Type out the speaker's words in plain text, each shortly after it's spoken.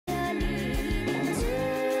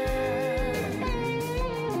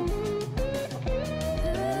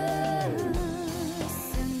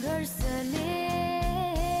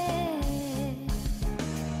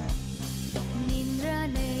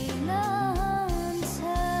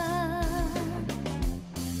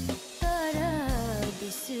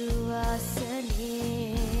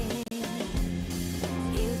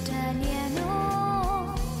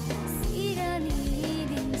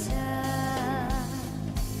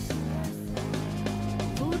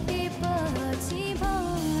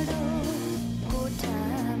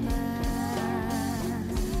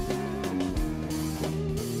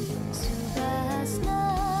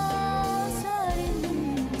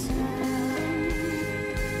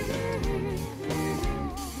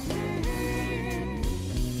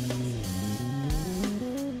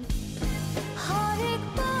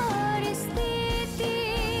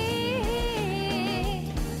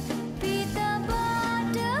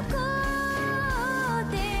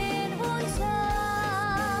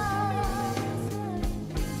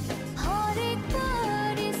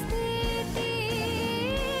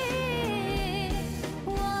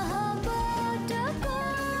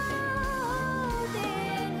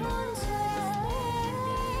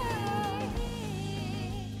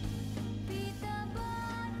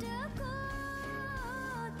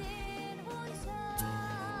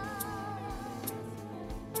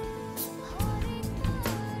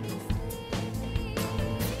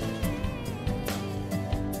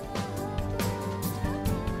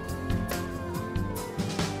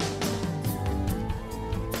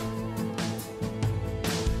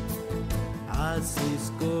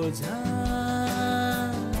आशिषको झारी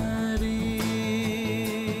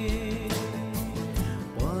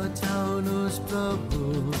पठाउनुहोस् प्रभु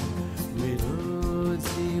मेरो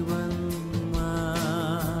जीवनमा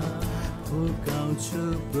फुकाउँछु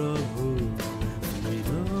प्रभु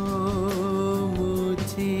मेरो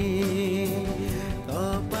मुठी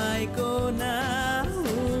तपाईको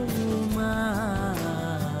नाममा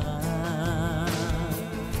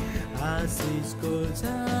आशिषको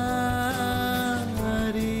झारी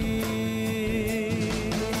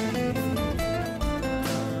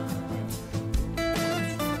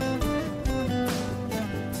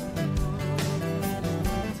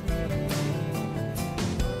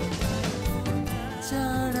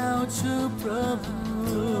चढाउँछु प्रभु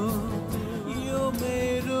यो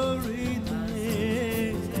मेरो हृदय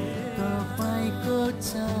तपाईको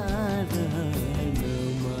चरणमा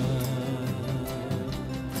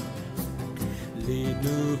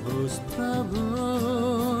लिनुहोस् प्रभु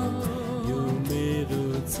यो मेरो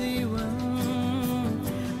जीवन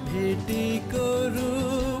भेटीको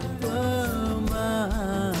रूपमा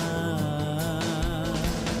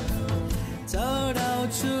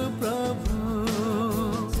चढाउँछु प्रभु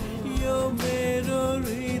यो मेरो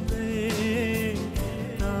हृदय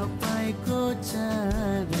तपाईको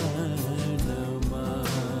चरणमा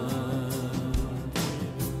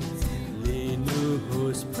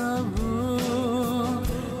लिनुहोस् प्रभु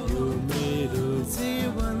यो मेरो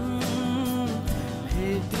जीवन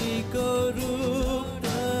भेटीको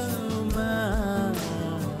रूपमा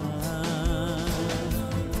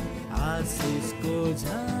आशिषको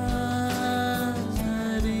झारी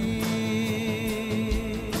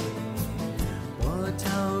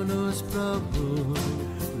पठाउनुहोस् प्रभु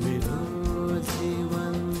मेरो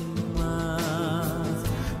जीवनमा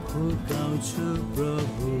फुकाउँछु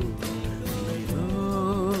प्रभु मेरो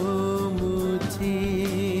मुठी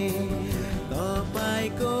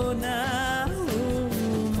तपाईको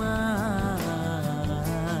नाममा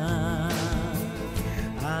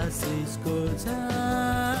आशिषको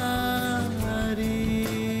झारी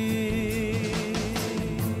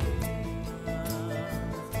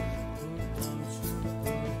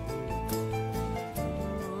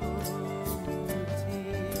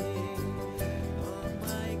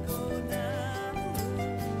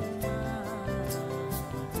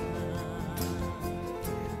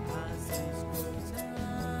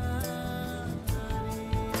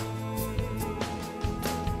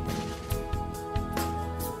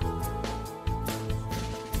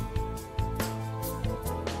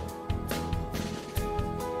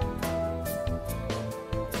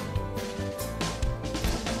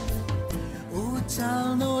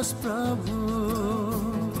उचाल्नुहोस् प्रभु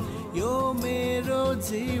यो मेरो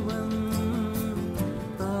जीवन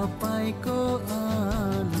तपाईको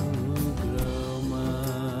अनुग्रहमा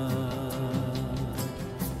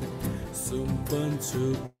सुम्पन्छु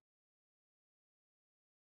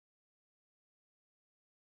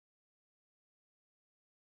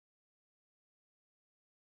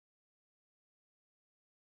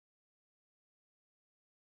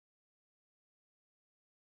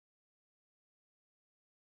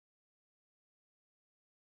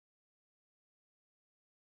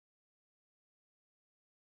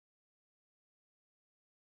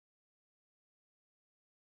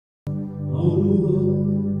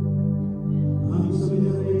हामी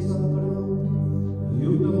सबैजना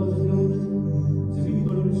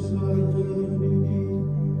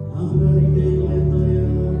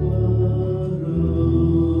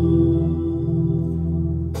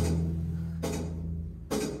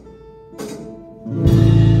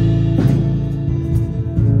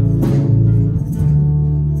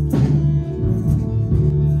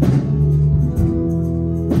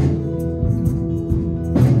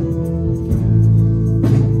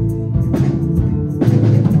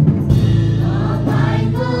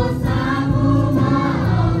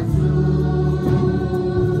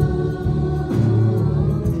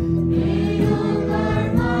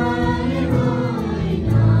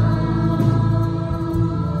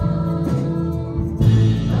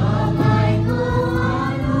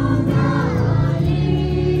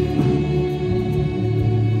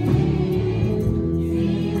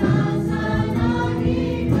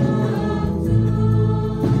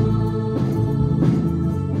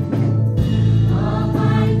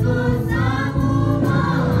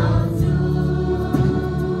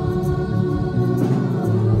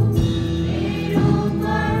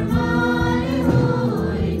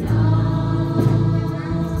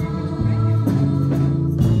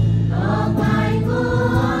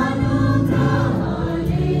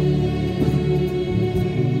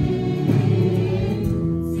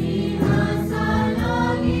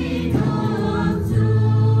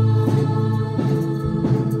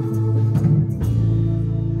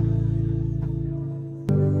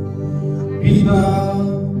पिता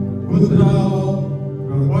पुत्र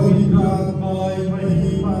र पवित्र आत्मालाई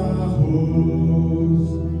महिमा होस्।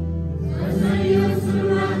 जसरी यो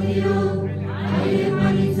सुरुमा थियो, अहिले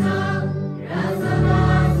पनि छ, र सदा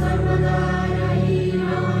सर्वदा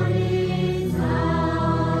रहिरहनेछ।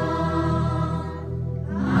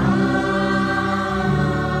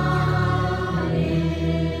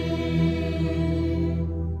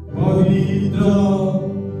 पवित्र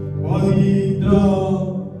पवित्र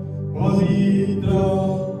पवित्र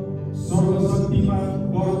सर्वशक्तिमान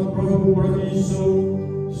परमप्रभु परमेश्वर,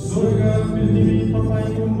 स्वर्ग पृथ्वी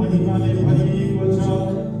तपाईको महिमाले भरिएको छ।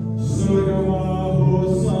 स्वर्गमा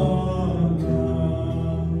होसन्ना।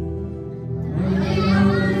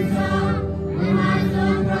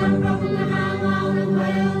 परमप्रभुको नाममा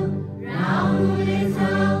आउनुभयो र आउनुहुनेछ।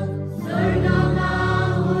 स्वर्गमा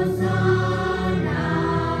होसन्ना।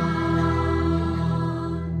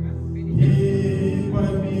 हे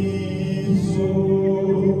परमेश्वर,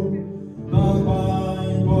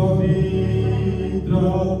 तपाईं पवित्र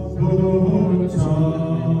हुनुहुन्छ।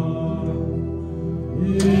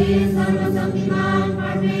 हे सर्वशक्तिमान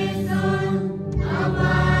परमेश्वर,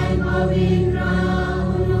 तपाईं पवित्र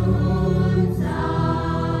हुनुहुन्छ।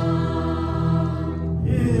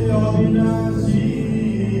 हे अविनाशी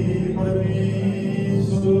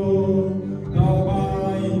परमेश्वर,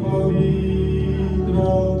 तपाईं पवित्र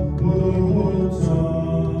हुनुहुन्छ।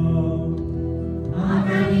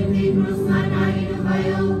 हाम्रा निम्ति क्रुसमा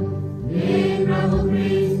टाँगिनुभयो। हे प्रभु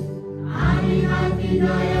ख्रीष्ट, हामीमाथि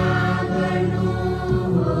दया गर्नुहोस्।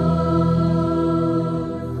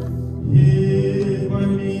 हे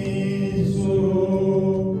परमेश्वर,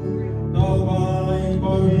 तपाईं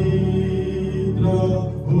पवित्र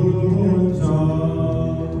हुनुहुन्छ।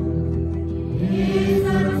 हे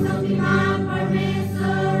सर्वशक्तिमान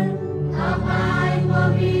परमेश्वर, तपाईं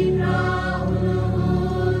पवित्र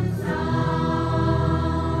हुनुहुन्छ।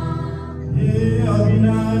 हे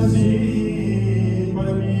अविनाशी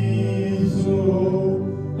परमेश्वर,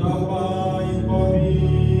 तपाईं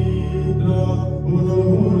पवित्र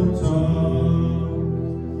हुनुहुन्छ।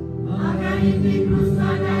 हाम्रा निम्ति क्रुसमा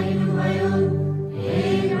टाँगिनुभयो। हे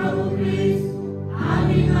प्रभु ख्रीष्ट,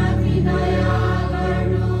 हामीमाथि दया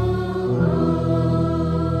गर्नुहोस्।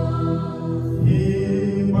 हे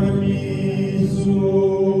परमेश्वर,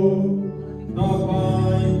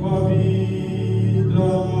 तपाईं पवित्र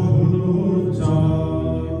हुनुहुन्छ।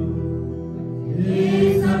 हे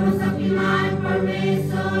सर्वशक्तिमान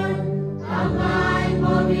परमेश्वर, तपाईं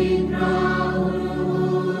पवित्र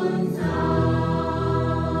हुनुहुन्छ।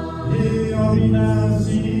 हे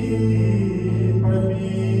अविनाशी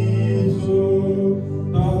परमेश्वर,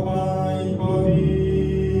 तपाईं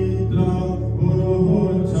पवित्र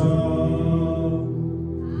हुनुहुन्छ।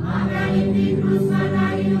 हाम्रा निम्ति क्रुसमा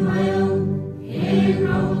टाँगिनुभयो। हे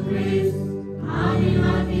प्रभु ख्रीष्ट,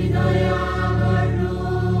 हामीमाथि दया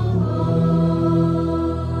गर्नुहोस्।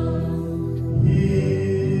 हे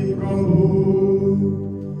प्रभु,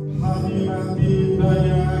 हामीमाथि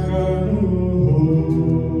दया गर्नुहोस्।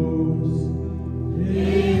 हे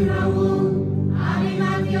प्रभु,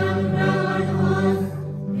 हामीमाथि अनुग्रह गर्नुहोस्।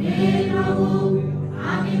 हे प्रभु,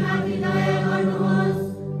 हामीमाथि दया गर्नुहोस्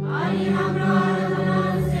अनि हाम्रो आराधना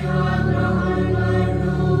र सेवा ग्रहण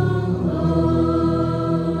गर्नुहोस्।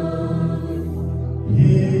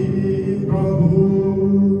 हे प्रभु,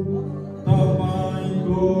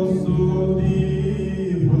 तपाईको स्तुति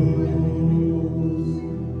होस्।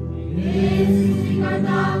 हे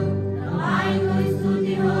सृष्टिकर्ता, तपाईँको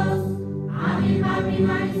स्तुति होस्। हामी पापी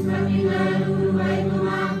मानिसमाथि दयालु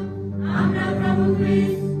हुनुभएकोमा हाम्रा प्रभु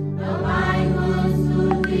ख्रीष्ट, तपाईँको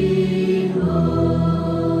स्तुति होस्।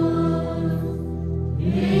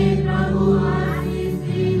 हे प्रभु, आशिष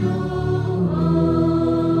दिनुहोस्।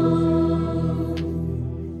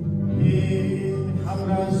 हे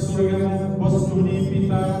हाम्रा स्वर्गमा बस्नुहुने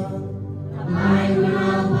पिता, तपाईँको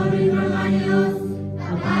नाम पवित्र मानियोस्।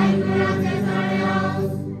 तपाईँको राज्य चाँडै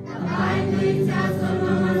आओस्। तपाईँको इच्छा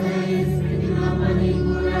स्वर्गमा झैँ यस पृथ्वीमा पनि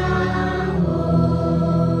पुरा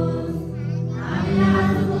होस्। हामीलाई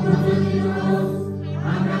आजको भोजन दिनुहोस्।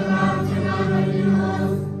 हाम्रा पाप क्षमा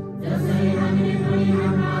गरिदिनुहोस्, जसरी हामीले पनि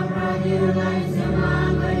हाम्रा अपराधीहरूलाई क्षमा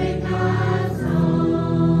गरेका छौँ।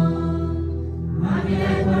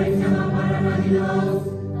 हामीलाई परीक्षामा पर्न नदिनुहोस्,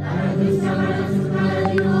 तर दुष्टबाट छुटकारा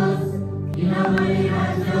दिनुहोस्। किनभने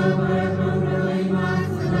राज्य, पराक्रम र महिमा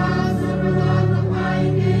सदा सर्वदा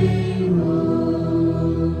तपाईँकै हो।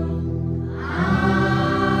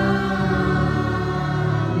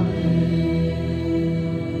 आमेन।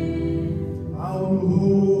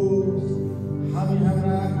 आउनुहोस्, हामी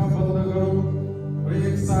हाम्रा आँखा बन्द गरौँ र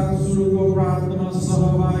एकसाथ सुरुको प्रार्थना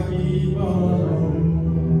सहभागी बनौँ।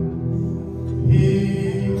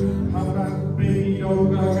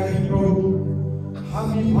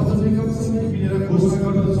 हामी भजन लेखकसँगै मिलेर घोषणा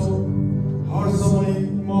गर्दछौँ, हर समय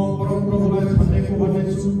म परमप्रभुलाई धन्यको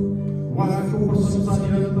भन्नेछु, उहाँको प्रशंसा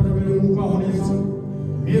निरन्तर मेरो मुखमा हुनेछ।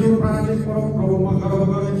 मेरो प्राणले परमप्रभुमा गर्व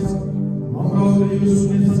गर्नेछ, हाम्राहरूले यो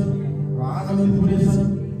सुन्नेछन् र आनन्दित हुनेछन्।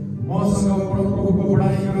 मसँग परमप्रभुको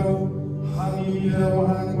बढाइ गर, हामी मिलेर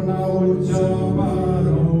उहाँको नाम उच्चार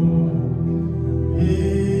गरौँ। हे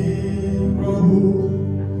प्रभु,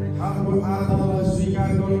 हाम्रो आराधनालाई स्वीकार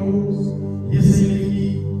गर्नुहोस्, यसैले कि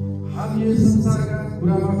हामी यस संसारका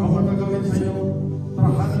कुरामा घमण्ड गर्ने छैनौँ, तर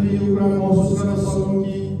हामीले यो कुरा महसुस गर्न सकौँ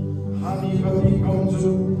कि हामी कति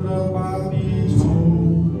कमजोर र पापी छौँ।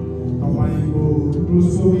 तपाईँको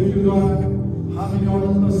क्रुसको मृत्युद्वारा हामीले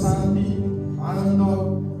अनन्त शान्ति, आनन्द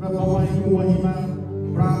र तपाईँको महिमा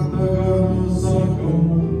प्राप्त गर्न सकौँ।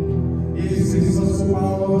 यस क्रिसमसको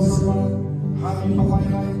पावन अवसरमा हामी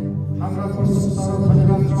तपाईँलाई हाम्रा प्रशंसा र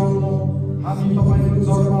धन्यवाद चढाउन हामी तपाईँको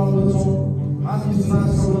चरणमा आउँदछौँ। हामी सदा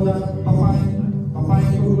सर्वदा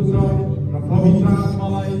तपाईँको पुत्र र पवित्र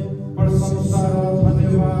आत्मालाई प्रशंसा र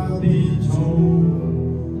धन्यवाद दिन्छौँ,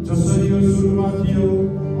 जसरी यो सुरुमा थियो,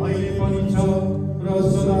 अहिले पनि छ र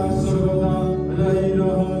सदा सर्वदा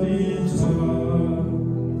रहिरहनेछ।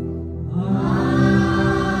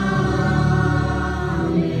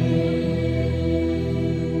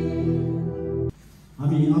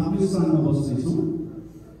 हामी आफ्नो स्थानमा बस्नेछौँ।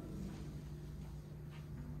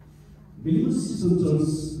 बिलिभर्स क्रिस्चियन चर्च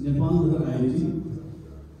नेपालद्वारा आयोजित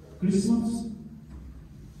क्रिसमस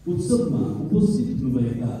उत्सवमा उपस्थित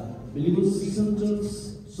हुनुभएका बिलिभर्स क्रिस्चियन चर्च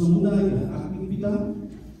समुदायका आत्मिक पिता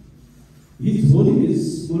हिज होलिनेस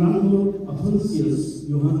मोरान Athanasius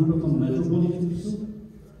Yohan प्रथम मेट्रोपोलिटन बिशप,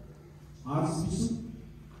 आर्चबिशप,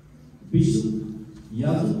 बिशप,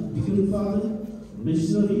 याजक, डिकन फादर,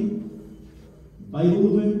 मिशनरी,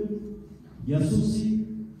 बाइबलमैन, यासुसी,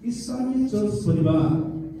 स्थानीय चर्च परिवार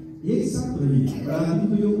एक साथ रही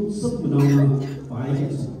प्रारम्भिक यो उत्सव मनाउन पाएका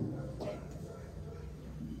छन्।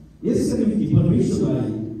 यसका निम्ति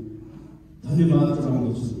परमेश्वरलाई धन्यवाद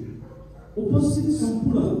चढाउँदछु। उपस्थित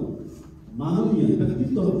सम्पूर्ण मानवीय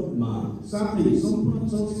व्यक्तित्वमा साथै सम्पूर्ण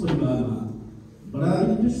चर्च परिवारमा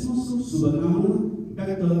बराबरी क्रिसमसको शुभकामना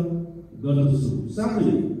व्यक्त गर्दछु।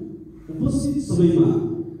 साथै उपस्थित सबैमा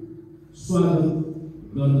स्वागत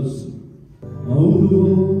गर्दछु।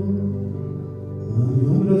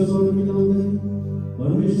 हाम्रा स्वर मिलाउँदै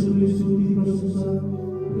परमेश्वरको स्तुति प्रशंसा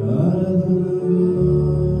र आराधना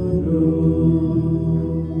गरौँ।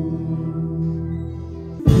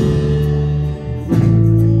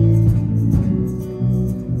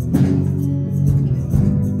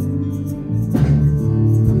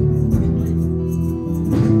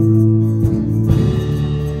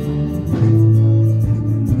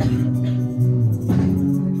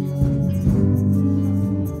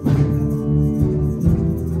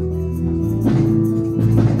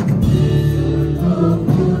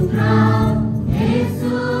 Putra,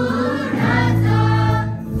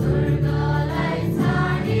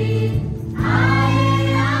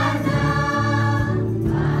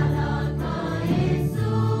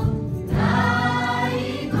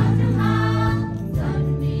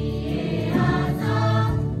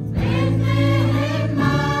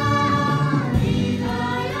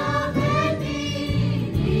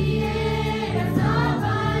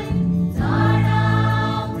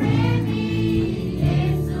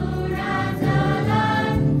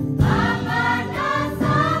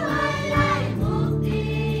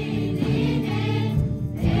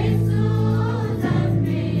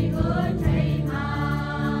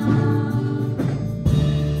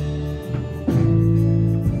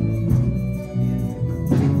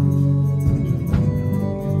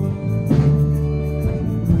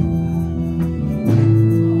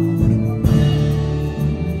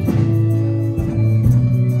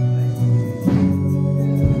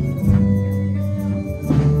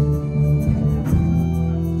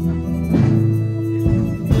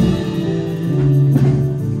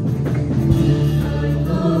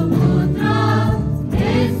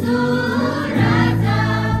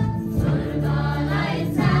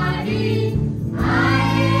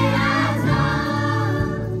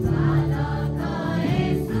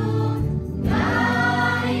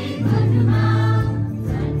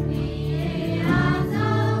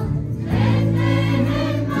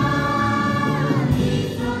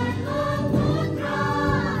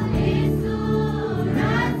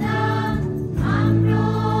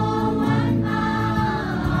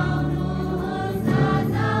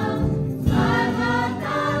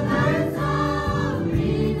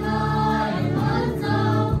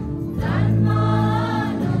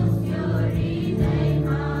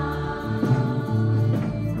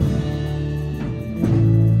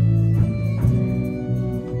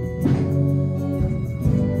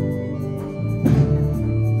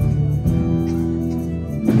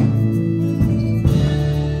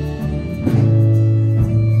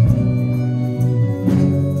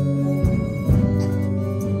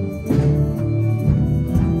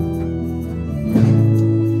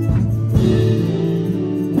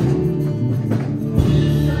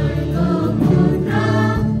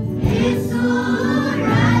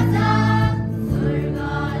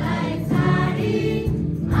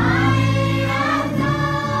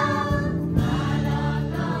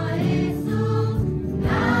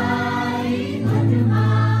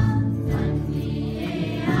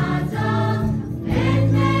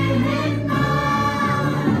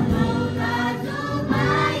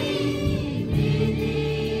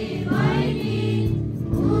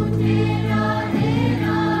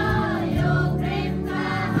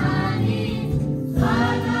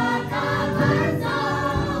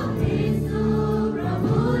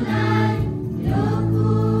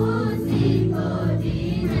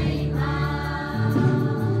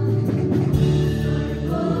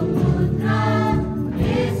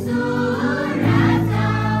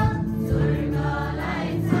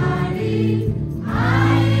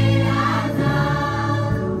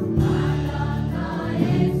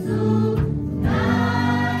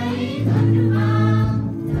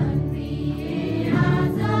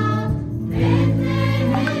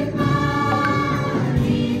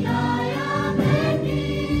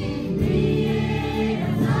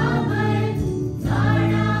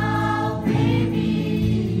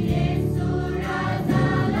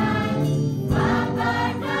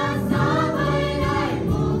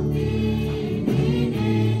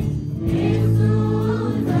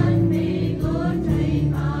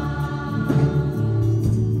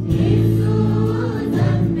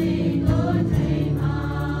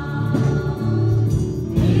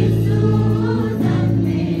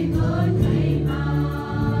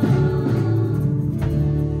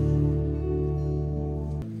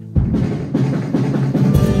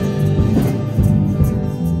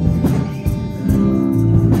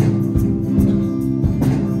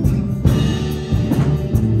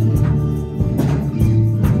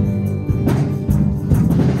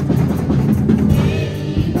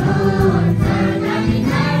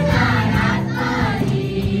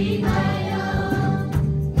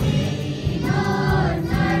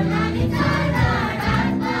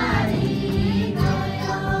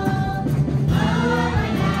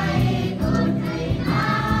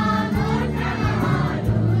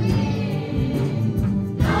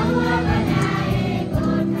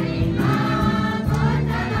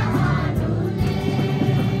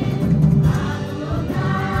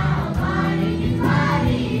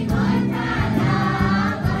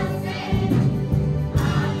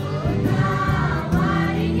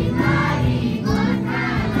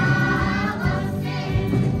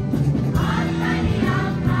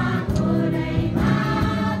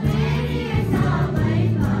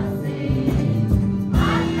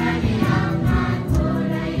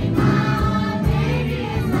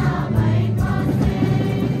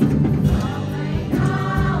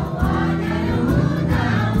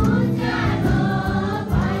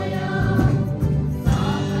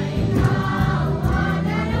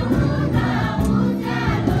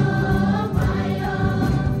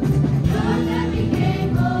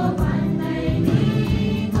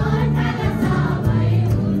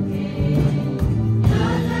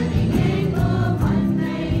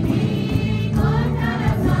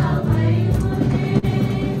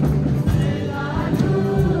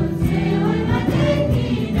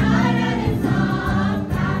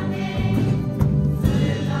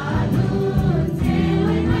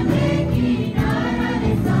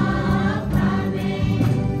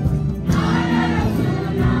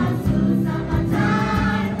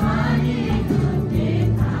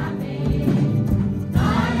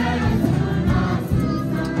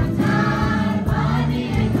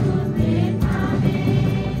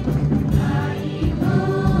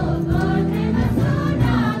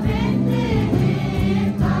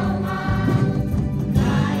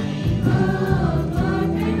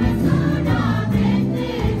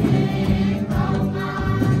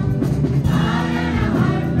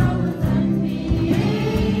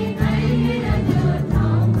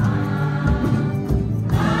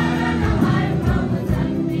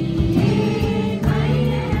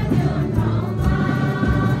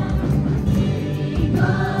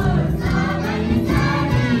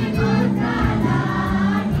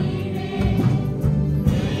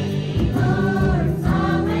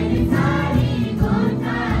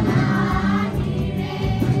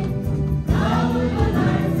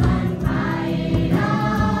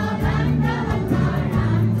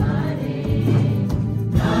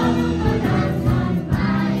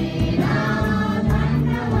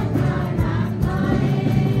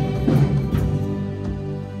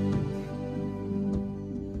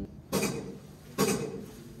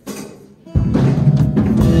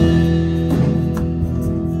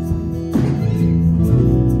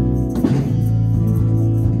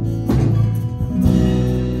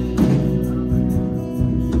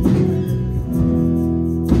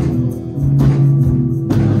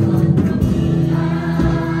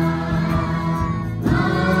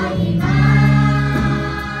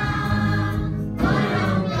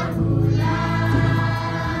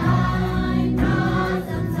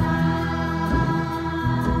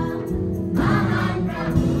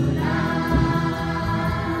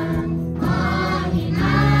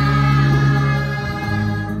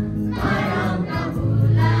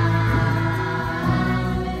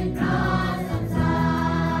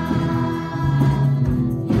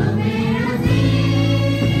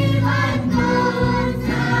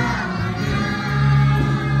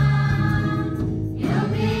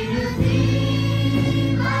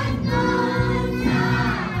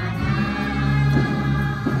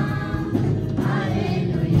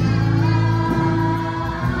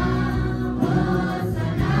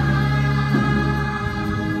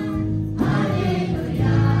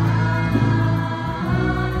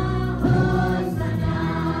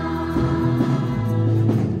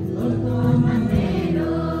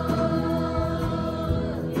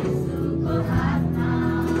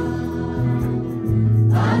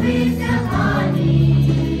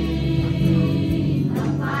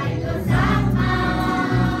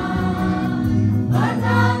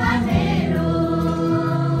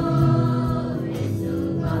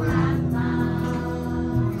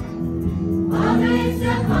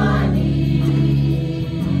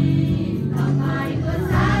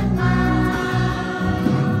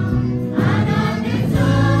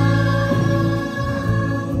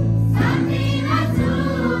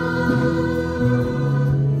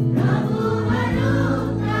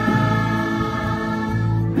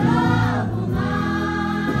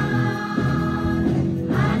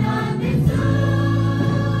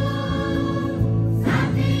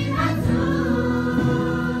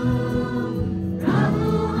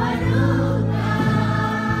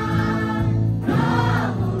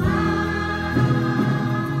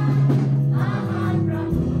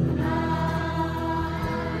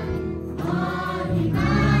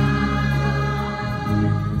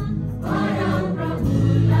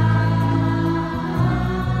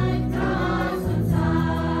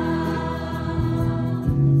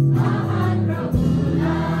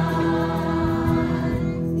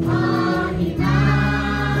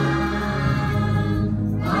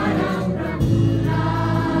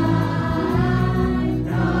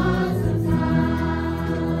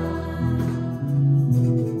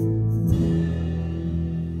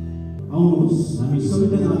 आउनुहोस् हामी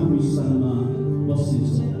संविधानको स्थानमा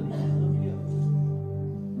बस्नेछौँ।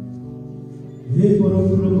 हे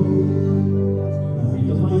परमप्रभु, हामी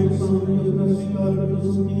तपाईँको सामु यो कुरा स्वीकार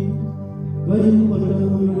गर्दछौँ कि गरिबपल्ट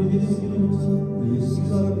हाम्रो विदेशी हुन्छ यस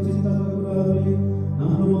संसारको चिन्ताका कुराहरूले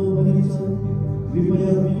हाम्रो मन भरेको छ। कृपया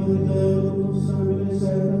हामीमाथि दया गर्नुहोस्, हामीलाई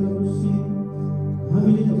सहायता गर्नुहोस् कि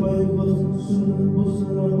हामीले तपाईँको वचन सुन्न, बुझ्न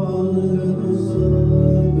र पालन गर्न सकौँ।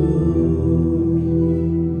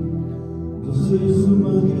 जसले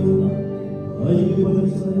सुरुमा थियो, अहिले पनि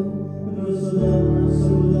छ र सदा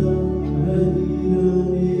सर्वदा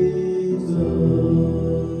रहिरहनेछ।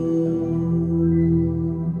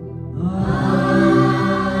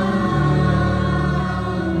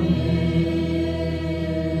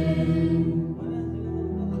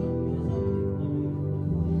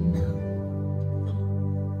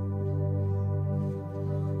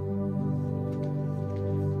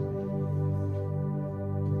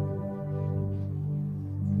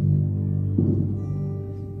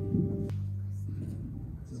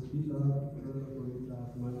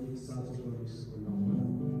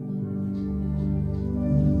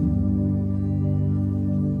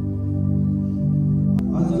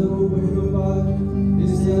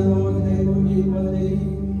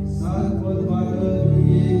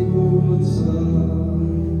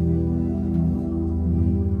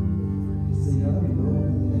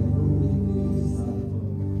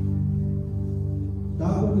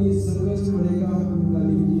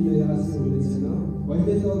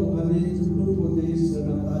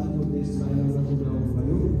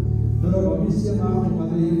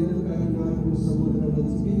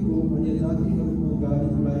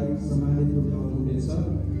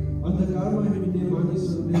 अन्धकारमा हिँड्ने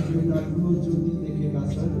मानिसहरूले एउटा ठुलो ज्योति देखेका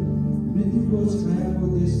छन्। मृत्युको छायाको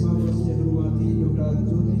देशमा बस्नेहरूमाथि एउटा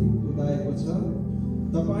ज्योति उदाएको छ।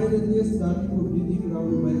 तपाईँले त्यस जातिको वृद्धि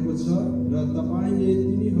गराउनु भएको छ र तपाईँले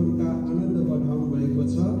तिनीहरूका आनन्द बढाउनु भएको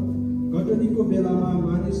छ। कटनीको बेलामा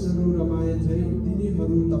मानिसहरू रमाए झैँ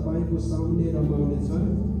तिनीहरू तपाईँको सामुन्ने रमाउनेछन्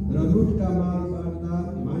र लुटका माल बाँड्दा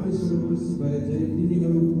मानिसहरू खुसी भए झैँ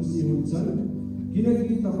तिनीहरू खुसी हुन्छन्।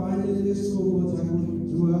 किनकि तपाईँले त्यसको बोझाको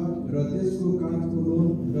जुवा र त्यसको काँधको लोन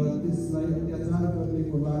र त्यसलाई अत्याचार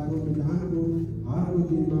गर्नेको लाखो विधानको हारको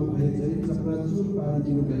दिनमा भए झैँ चक्राचुर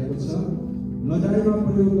पारिदिनु भएको छ। लडाइँमा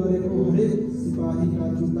प्रयोग गरेको हरेक सिपाहीका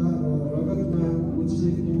जुत्ता र रगतमा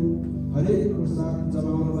उछिएको हरेक पोसाक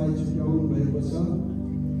जलाउनलाई छुट्याउनु भएको छ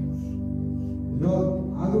र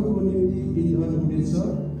आगोको निम्ति इन्धन हुनेछ।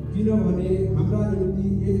 किनभने हाम्रा निम्ति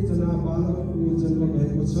एकजना बालकको जन्म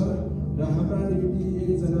भएको छ र हाम्रा निम्ति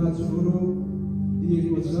एकजना छोरो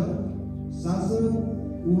दिएको छ। शासन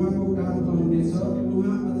उहाँको काँधमा हुनेछ।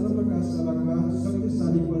 उहाँ अचम्मका सलाहकार,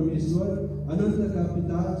 शक्तिशाली परमेश्वर, अनन्तका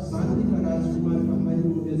पिता, शान्तिका राजकुमार कहाइनु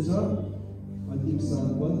हुनेछ। अन्तिम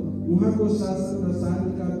पद, उहाँको शासन र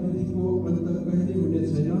शान्तिका वृद्धिको अन्त कहिले हुने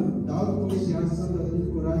छैन। दाउदको सिंहासन र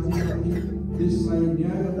तिनको राज्यमाथि देशलाई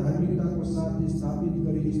न्याय र धार्मिकताको साथ स्थापित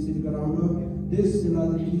गरी स्थिर गराउन त्यस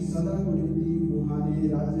बेलादेखि सदाको निम्ति उहाँले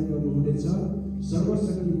राज्य गर्नुहुनेछ।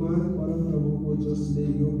 सर्वशक्तिमान परमप्रभुको जसले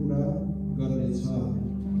यो कुरा गर्नेछ।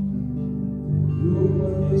 यो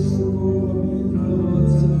परमेश्वरको पवित्र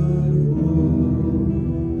वचन हो।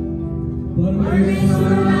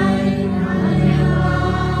 परमेश्वरलाई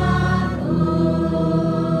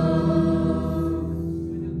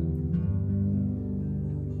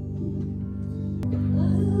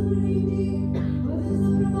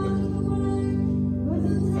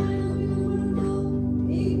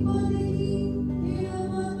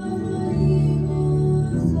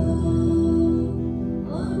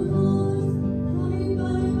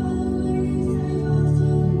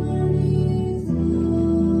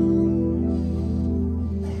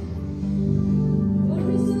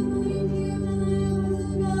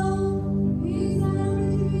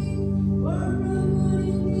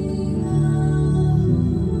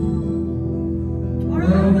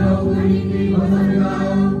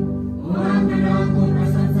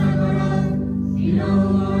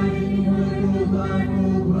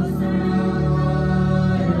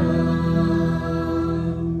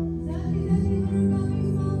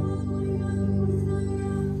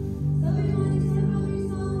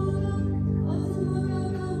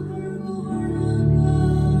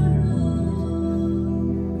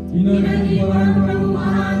धन्यवाद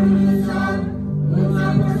हो।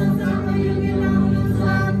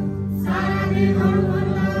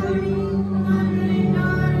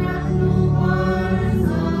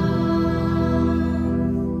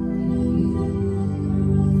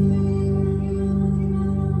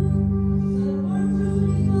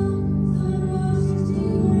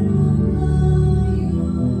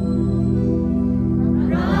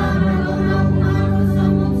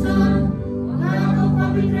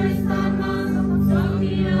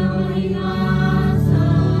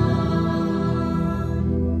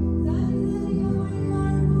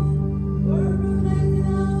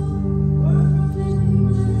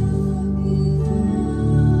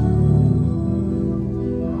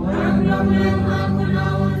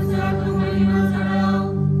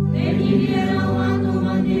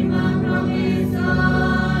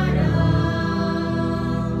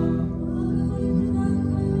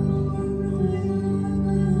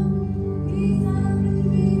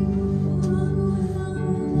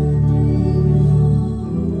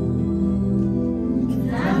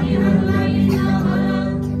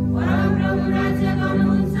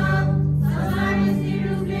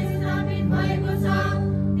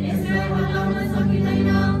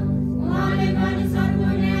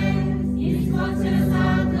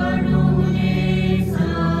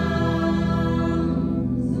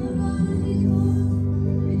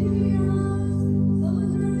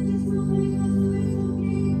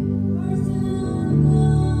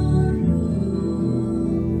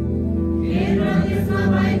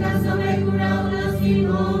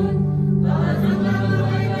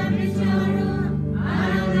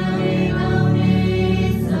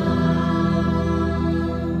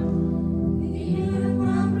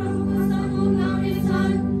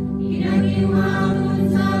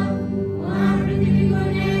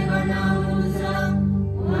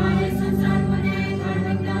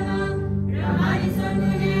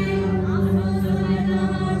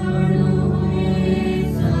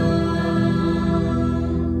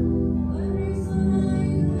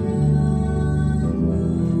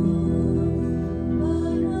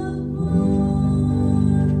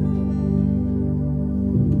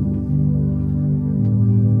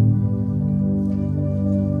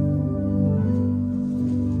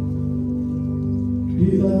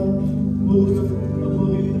 पुत्र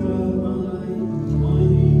पवित्र आत्मालाई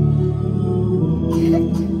महिमा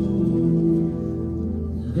होस्।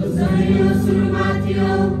 जसरी सुरुमा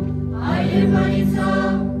थियो अहिले पनि छ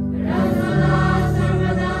र सदा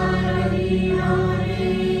सर्वदा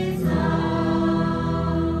रहिरहनेछ।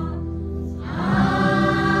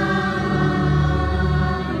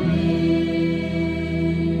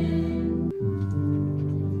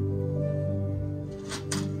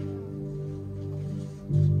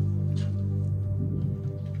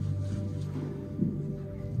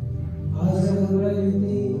 आज हाम्रा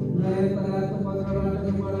निम्ति नयाँ करारको पत्रबाट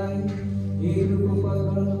पढाइ 1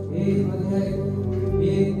 पत्र 1 अध्यायको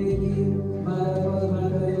 1 देखि 12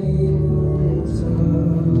 पदबाट लेखिएको छ।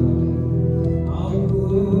 आउनु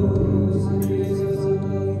सन्देशसँग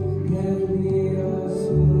ध्यान दिएर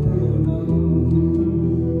सुनौँ।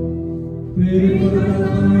 फेरि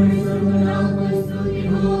परमेश्वरको नामको स्तुति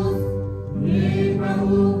होस्। हे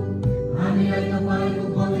प्रभु, हामीलाई तपाईँको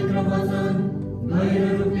पवित्र वचन गहिरो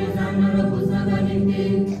रूपले जान्न र बुझ्नका निम्ति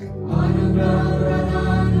अनुग्रह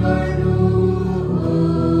प्रदान गर्नुहोस्।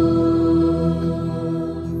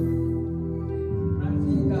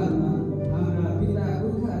 प्राचीन कालमा हाम्रा पिता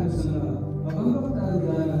पुर्खाहरूसँग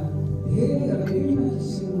अगमवक्ताहरूद्वारा धेरै र विभिन्न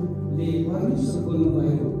किसिमले परमेश्वर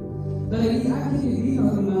बोल्नुभयो। तर यी आखिरी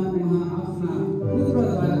दिनहरूमा उहाँ आफ्ना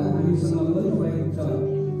पुत्रद्वारा हामीसँग बोल्नुभएको छ।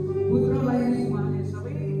 पुत्रलाई नै उहाँले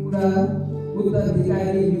सबै कुरा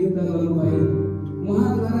उत्तराधिकारी नियुक्त गर्नुभयो।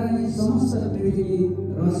 उहाँद्वारा नै समस्त पृथ्वी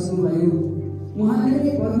रच्नुभयो। उहाँले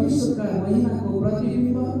नै परमेश्वरका महिमाको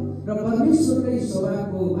प्रतिबिम्ब र परमेश्वरकै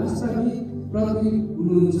स्वभावको वास्तविक प्रतीक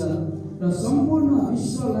हुनुहुन्छ र सम्पूर्ण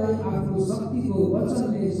विश्वलाई आफ्नो शक्तिको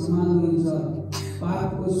वचनले सम्हाल्नुहुन्छ।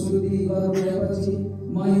 पापको शुद्धि गर्नुभएपछि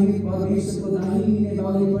महिमित परमेश्वरको दाहिने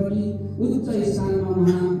बाहुलीपट्टि उच्च स्थानमा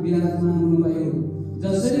उहाँ विराजमान हुनुभयो।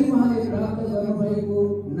 जसरी उहाँले प्राप्त गर्नुभएको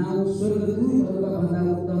नाउँ स्वर्गदूतहरूका भन्दा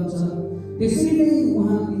उत्तम छ, त्यसरी नै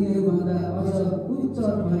उहाँ तिनीहरूभन्दा अझ उच्च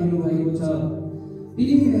ठहरिनु भएको छ।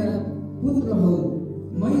 तिमी मेरा पुत्र हौ,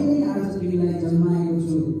 मैले आज तिमीलाई जन्माएको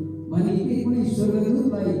छु भनी के कुनै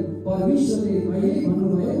स्वर्गदूतलाई परमेश्वरले कहिले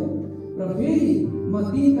भन्नुभयो? र फेरि म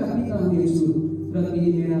तिनका पिता हुनेछु र ती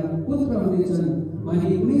मेरा पुत्र हुनेछन् भनी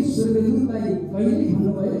कुनै स्वर्गदूतलाई कहिले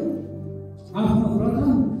भन्नुभयो? आफ्नो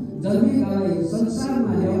प्रथम जन्मेकालाई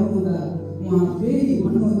संसारमा ल्याउनु हुँदा उहाँ फेरि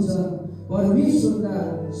भन्नुहुन्छ, परमेश्वरका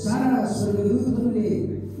सारा स्वर्गदूतहरूले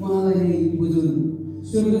उहाँलाई नै बुझुन्।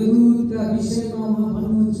 स्वर्गदूतका विषयमा उहाँ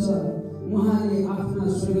भन्नुहुन्छ, उहाँले आफ्ना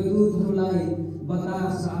स्वर्गदूतहरूलाई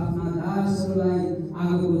बतास र आफ्ना दासहरूलाई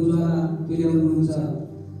आगोको ज्वाला तुल्याउनुहुन्छ।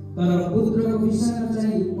 तर पुत्रको विषयमा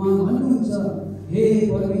चाहिँ उहाँ भन्नुहुन्छ, हे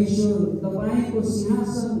परमेश्वर, तपाईँको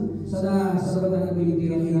सिंहासन सदा सर्वदाको निम्ति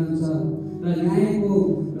रहिरहन्छ र न्यायको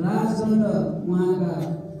राजदण्ड उहाँका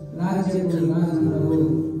राज्यको राजदण्ड हो।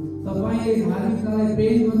 तपाईँले धार्मिकतालाई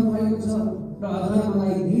प्रेम गर्नुभएको छ र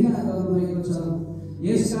अधर्मलाई घृणा गर्नुभएको छ।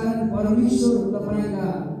 यसकारण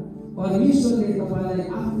परमेश्वरले तपाईँलाई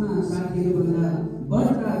आफ्ना साथीहरूभन्दा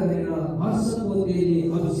बढ्ता गरेर हर्षको तेलले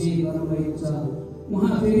अभिषेक गर्नुभएको छ।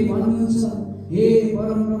 उहाँ फेरि भन्नुहुन्छ, हे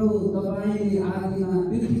परमप्रभु, तपाईँले आदिमा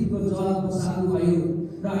पृथ्वीको जल बसाल्नुभयो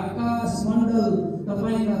र आकाश मण्डल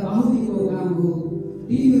तपाईँका बाहुलीको काम हो।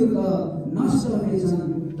 तिनीहरू त नष्ट हुनेछन्,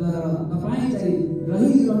 तर तपाईँ चाहिँ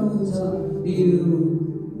रहिरहनुहुन्छ। तिनीहरू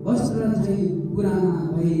वस्त्र चाहिँ पुराना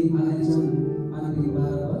भइहाल्नेछन्। अन्तिम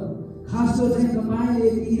 12 पद, खासो चाहिँ तपाईँले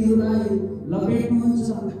तिनीहरूलाई लपेट्नुहुन्छ।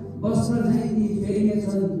 वस्त्र चाहिँ ती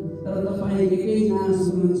फेरिनेछन्, तर तपाईँ एकै नाश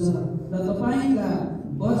हुनुहुन्छ र तपाईँका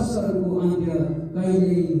वर्षहरूको अन्त्य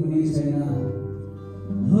कहिल्यै हुने छैन।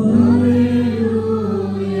 हालेलुया,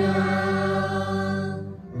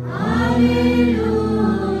 हालेलुया,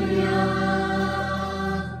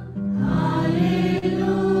 हालेलुया।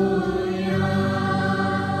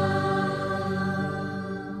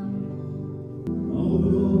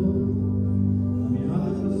 आउनु हामी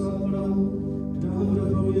हातका साथ बढाउँ र हाम्रो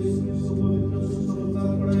प्रभु येशू ख्रीष्टको पवित्र सुसमाचार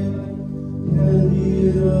पढाइलाई ध्यान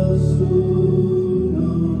दिएर सुनौँ।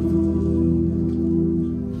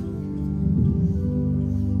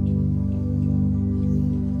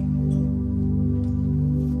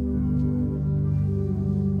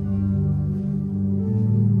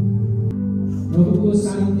 प्रभुको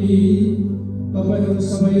शान्ति तपाईहरु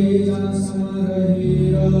सबैजनासँग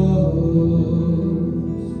रहिरहोस्।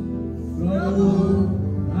 प्रभु,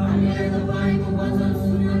 हामीलाई तपाईँको वचन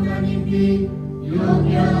सुन्नका निम्ति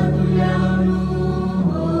योग्य तुल्याउनुहोस्।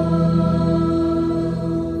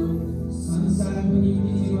 संसारको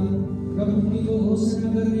निम्ति जीवन र मुक्तिको घोषणा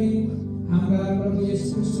गर्ने हाम्रा प्रभु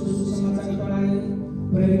येशू ख्रीष्टको सुसमाचार पढाइ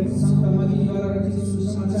प्रेरित सन्त मत्तीद्वारा रचित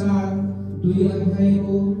सुसमाचार 2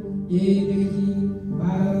 अध्यायको 1 देखि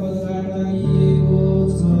 12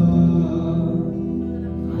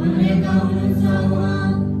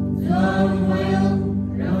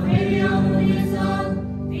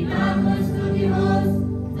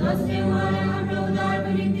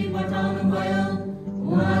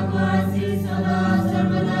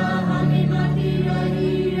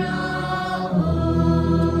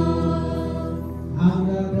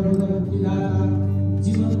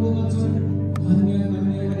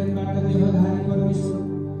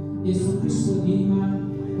 क्रुसको दिनमा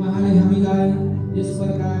उहाँले हामीलाई यस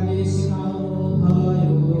प्रकारले सिकाउनु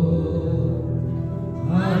भयो।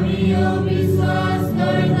 हामी यो विश्वास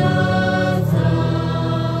गर्दछौँ।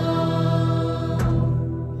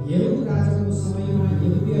 हेरोद राजाको समयमा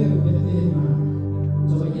यहुदीहरूको बेथलेहममा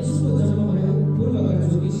जब यसको जन्म भयो, पूर्वका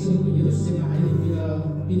ज्योतिषीहरू यरुशलेममा आइपुगेर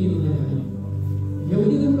तिनीहरूले भने,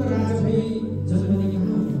 यहुदीहरूको राजा भई जन्मने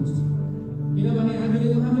कहाँ हुनुहुन्छ? किनभने हामीले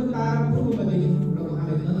उहाँको तारा पूर्वमा देख्यौँ र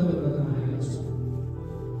उहाँलाई दण्डवत गर्न आएका छौँ।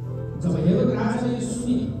 जब हेरोद राजाले यो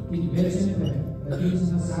सुने, तिनी बेचैन भए र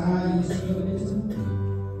तिनीसँग सारा यीशुसँग बनेछन्।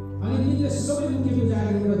 अनि तिनीले सबै मुख्य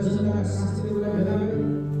पुजारीहरू र जनताका शास्त्रीहरूलाई भेला गरे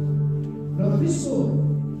र क्रिस्टको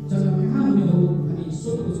जन्म कहाँ हुने हो भनी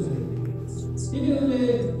सोधपुछ गरे। तिनीहरूले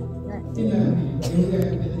तिनलाई भने,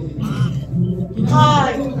 यहुदियाको बेथलेहममा,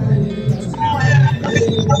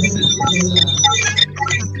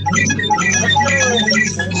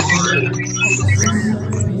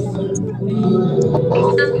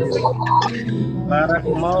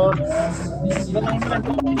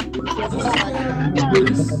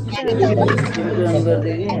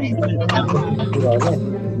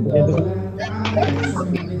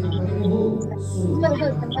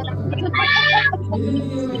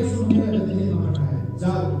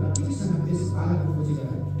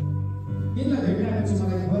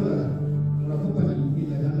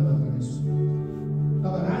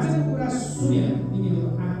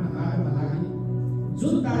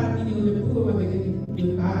 जुन तारा तिनीहरूले पूर्वमा देखे त्यो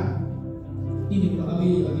तारा तिनीहरूको अघि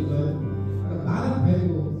अघि गयो र बालक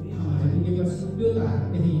भएको ठाउँमा पुगेपछि त्यो तारा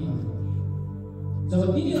त्यहीँ भयो। जब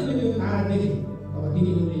तिनीहरूले त्यो तारा देखे तब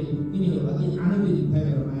तिनीहरू अति आनन्दित भएर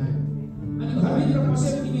आए। अनि घरभित्र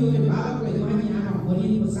पसेर तिनीहरूले बालकलाई उहाँकी आमा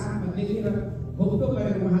मरियमको साथमा देखेर घोप्टो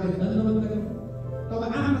गरेर उहाँलाई दण्डवत गरे। तब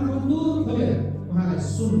आमा कन्दुर खोलेर उहाँलाई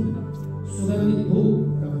सुगन्धित धूप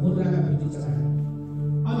र मुद्राका भेटी चढाए।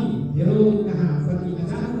 अनि हेरोद कहाँ फर्किन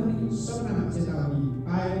जानुपर्ने सपनामा चेतावनी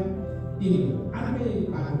पाए। तिनीहरू अर्कै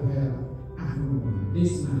बाटो भएर आफ्नो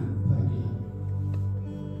देशमा फर्के।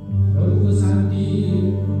 प्रभुको शान्ति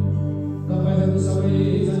तपाईहरु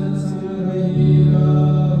सबैजनासँग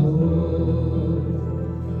रहिरहोस्।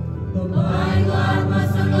 तपाईको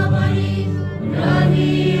आत्मासँग पनि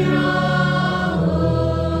रहिरहोस्।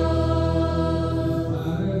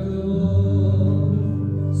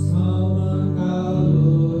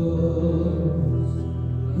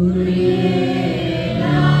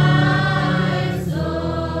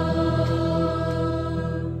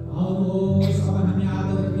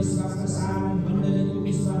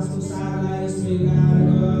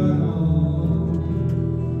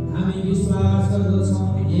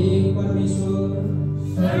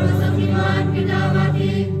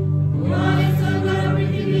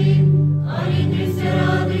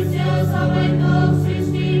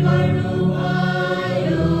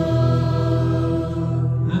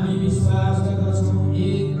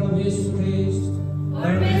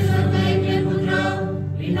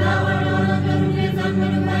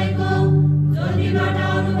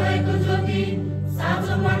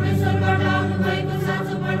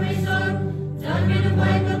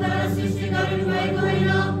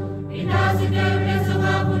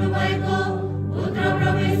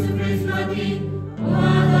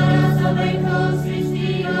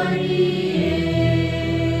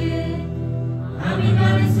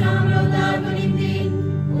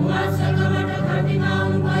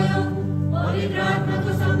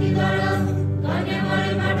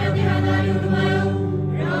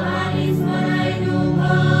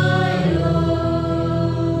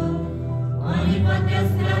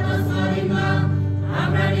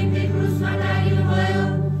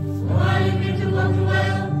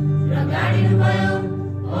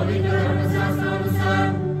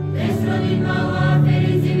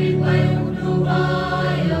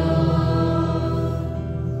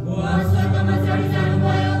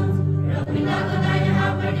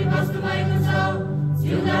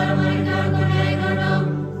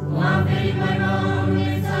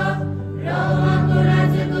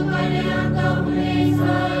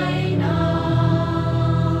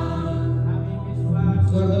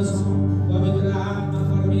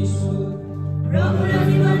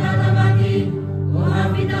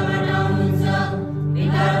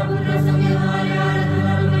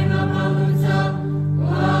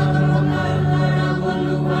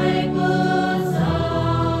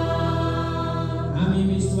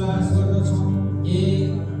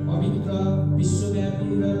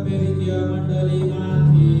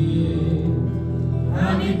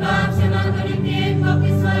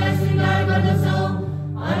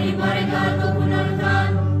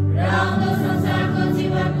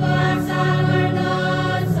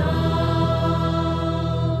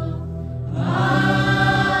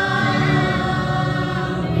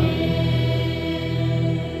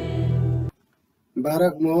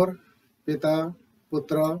 बारक मोहर पिता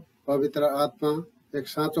पुत्र पवित्र आत्मा एक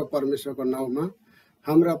साँचो परमेश्वरको नाउँमा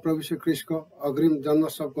हाम्रा प्रभु श्री ख्रीष्टको अग्रिम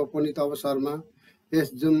जन्मोत्सवको पुनित अवसरमा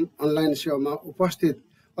यस जुन अनलाइन सेवामा उपस्थित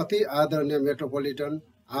अति आदरणीय metropolitan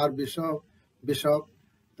bishop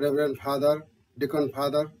reverend father deacon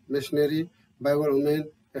father missionary Bible women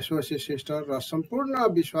associate sister र सम्पूर्ण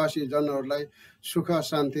विश्वासी जनहरूलाई सुख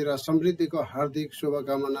शान्ति र समृद्धिको हार्दिक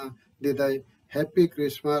शुभकामना दिँदै ह्याप्पी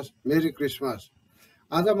क्रिसमस मेरी क्रिसमस।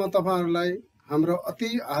 आज म तपाईहरुलाई हाम्रो अति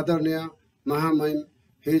आदरणीय महामहिम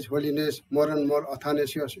हिज होलिनेस मोरन मोर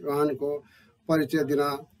अथानेसियस योहानको परिचय दिन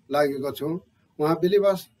लागेको छु। उहाँ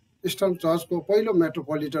बिलिभर्स इस्टर्न चर्चको पहिलो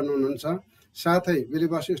मेट्रोपोलिटन हुनुहुन्छ, साथै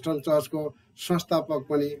बिलिभर्स इस्टर्न चर्चको संस्थापक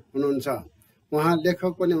पनि हुनुहुन्छ। उहाँ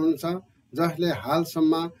लेखक पनि हुनुहुन्छ, जसले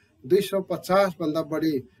हालसम्म 250 भन्दा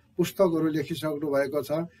बढी पुस्तकहरू लेखिसक्नु भएको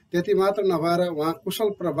छ। त्यति मात्र नभएर उहाँ कुशल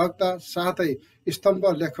प्रवक्ता साथै स्तम्भ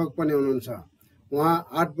लेखक पनि हुनुहुन्छ। उहाँ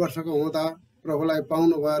 8 वर्षको हुँदा प्रभुलाई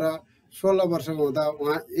पाउनु भएर 16 वर्षको हुँदा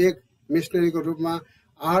उहाँ एक मिसनरीको रूपमा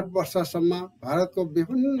 8 वर्षसम्म भारतको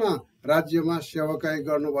विभिन्न राज्यमा सेवाकाई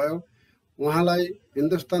गर्नुभयो। उहाँलाई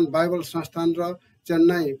हिन्दुस्तान बाइबल संस्थान र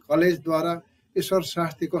चेन्नई कलेजद्वारा ईश्वर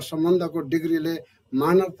शास्त्रीको सम्बन्धको डिग्रीले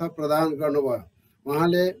मानवता प्रदान गर्नुभयो।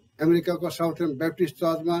 उहाँले अमेरिकाको साउथर्न बैप्टिस्ट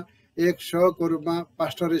चर्चमा एक सेवकको रूपमा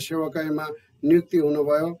पास्टरी सेवाकाईमा नियुक्ति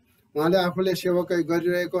हुनुभयो। उहाँले आफूले सेवाकाई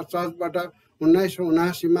गरिरहेको चर्चबाट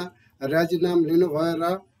 1979 मा राजीनाम लिनुभयो र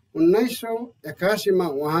 1981 मा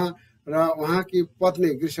उहाँ र उहाँकी पत्नी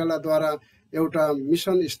ग्रिसेलाद्वारा एउटा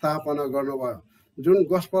मिसन स्थापना गर्नुभयो, जुन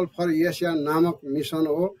गोस्पल फर एसिया नामक मिसन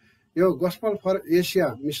हो। यो gospel for Asia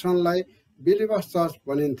मिसनलाई believers church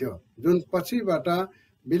भनिन्थ्यो, जुन पछिबाट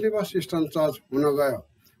बिलिभर्स इस्टर्न चर्च हुन गयो।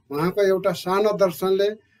 उहाँको एउटा सानो दर्शनले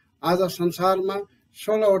आज संसारमा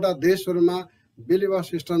 16 वटा देशहरूमा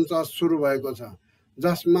बिलिभर्स इस्टर्न चर्च सुरु भएको छ,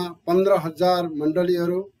 जसमा 15,000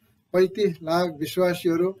 मण्डलीहरू, 35 लाख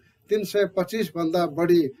विश्वासीहरू, 325 भन्दा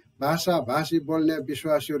बढी भाषी बोल्ने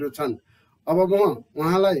विश्वासीहरू छन्। अब म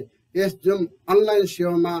उहाँलाई यस जुन अनलाइन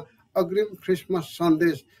सेवामा अग्रिम क्रिसमस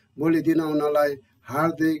सन्देश बोलिदिन उनलाई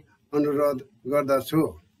हार्दिक अनुरोध गर्दछु।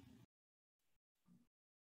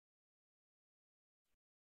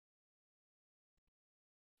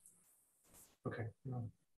 Okay.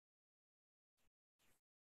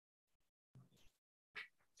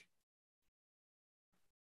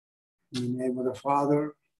 In the name of the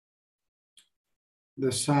Father,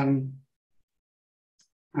 the Son,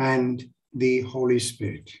 and the Holy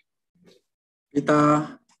Spirit. पिता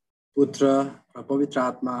पुत्र र पवित्र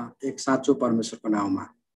आत्मा एक साँचो परमेश्वरको नाममा।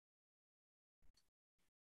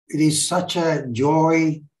 It is such a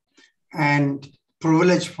joy and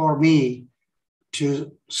privilege for me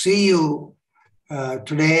to see you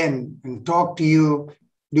today and talk to you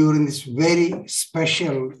during this very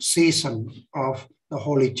special season of the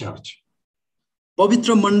Holy Church.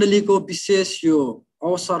 पवित्र मण्डलीको विशेष यो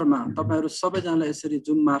अवसरमा तपाईहरु सबैजनालाई यसरी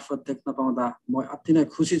जुम मार्फत देख्न पाउँदा म अति नै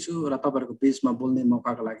खुसी छु र तपाईहरुको बीचमा बोल्ने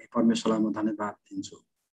मौकाको लागि परमेश्वरलाई म धन्यवाद दिन्छु।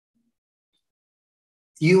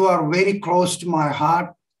 You are very close to my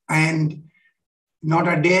heart, and not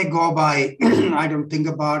a day go by I don't think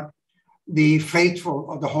about the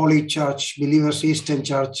faithful of the Holy Church, Believers Eastern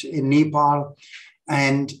Church in Nepal,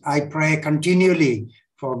 and I pray continually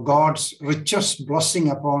for God's richest blessing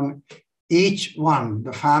upon each one,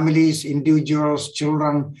 the families, individuals,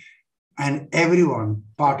 children, and everyone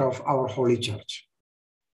part of our Holy Church.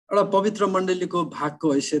 एउटा पवित्र मण्डलीको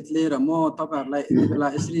भागको हैसियतले र म तपाईहरुलाई यति बेला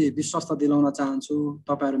यसरी विश्वास दिलाउन चाहन्छु,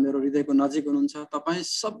 तपाईहरु मेरो हृदयको नजिक हुनुहुन्छ। तपाई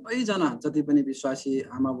सबैजना जति पनि विश्वासी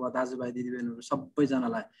आमा बुवा दाजुभाइ दिदीबहिनीहरु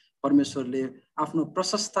सबैजनालाई परमेश्वरले आफ्नो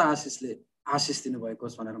प्रशस्त आशिषले आशिष दिनुभएको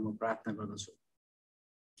छ भनेर म प्रार्थना गर्दछु।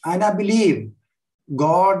 And I believe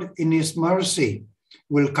God in His mercy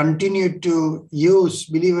will continue to use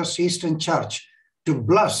Believers Eastern Church to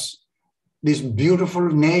bless this beautiful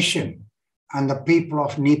nation and the people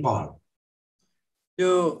of Nepal.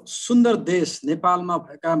 यो सुन्दर देश नेपालमा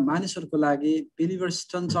भएका मानिसहरुको लागि बिलिभर्स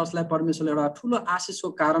इस्टर्न चर्चलाई परमेश्वरले एउटा ठूलो आशिषको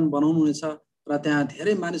कारण बनाउनु हुनेछ र त्यहाँ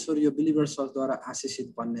धेरै मानिसहरु यो बिलिभर्स चर्चद्वारा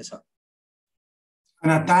आशिषित बन्नेछ।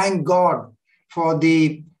 And I thank God for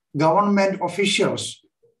the government officials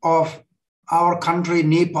of our country,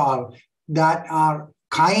 Nepal, that are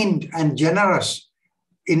kind and generous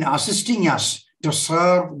in assisting us to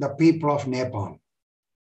serve the people of Nepal.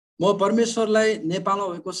 म परमेश्वरलाई नेपालमा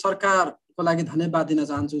भएको सरकारको लागि धन्यवाद दिन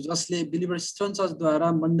चाहन्छु, जसले बिलिभर्स इस्टर्न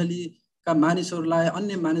चर्चद्वारा मण्डलीका मानिसहरुलाई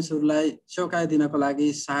अन्य मानिसहरुलाई सेवाकाई दिनको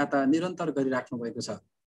लागि सहायता निरन्तर गरिराख्नु भएको छ।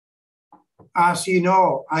 As you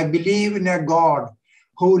know, I believe in a God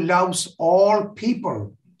who loves all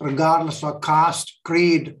people regardless of caste,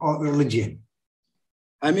 creed, or religion.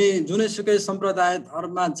 हामी जुनैसुकै सम्प्रदाय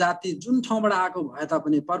धर्म जाति जुन ठाउँबाट आएको भए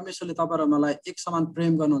तापनि परमेश्वरले तपाईं र मलाई एक समान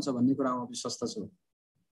प्रेम गर्नुहुन्छ भन्ने कुरामा विश्वस्त छु.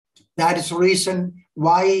 That is the reason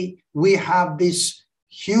why we have this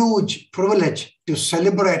huge privilege to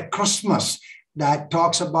celebrate Christmas that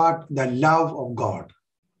talks about the love of God.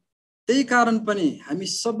 त्यही कारण पनि हामी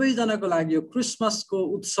सबैजनाको लागि यो क्रिसमसको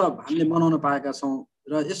उत्सव हामीले मनाउन पाएका छौं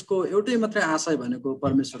र यसको एउटै मात्रै आशय भनेको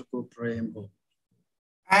परमेश्वरको प्रेम हो.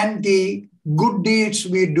 And the good deeds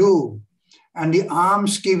we do and the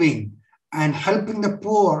alms giving and helping the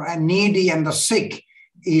poor and needy and the sick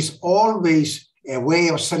is always a way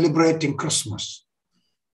of celebrating Christmas.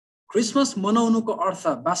 Christmas मनाउनुको अर्थ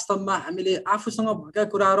वास्तवमा हामीले आफूसँग भएका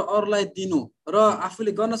कुराहरू अरूलाई दिनु र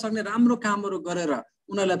आफूले गर्न सक्ने राम्रो कामहरू गरेर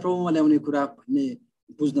उनीहरूलाई प्रभुमा ल्याउने कुरा भन्ने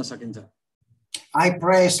बुझ्न सकिन्छ. I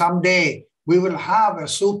pray someday we will have a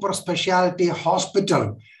super specialty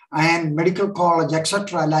hospital and medical college,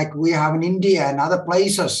 etc., like we have in India and other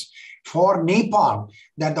places for Nepal,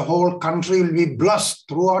 that the whole country will be blessed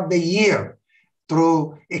throughout the year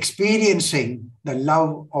through experiencing the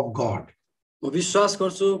love of God. म विश्वास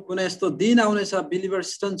गर्छु कुनै यस्तो दिन आउनेछ believer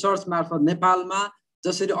eastern church मार्फत नेपालमा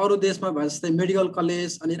जसरी अरू देशमा भए जस्तै मेडिकल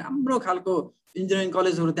कलेज अनि राम्रो खालको इन्जिनियरिङ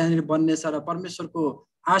कलेजहरू त्यहाँनिर बन्नेछ र परमेश्वरको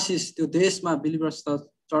आशिष त्यो देशमा बिलिभर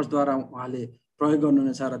चर्चद्वारा उहाँले प्रयोग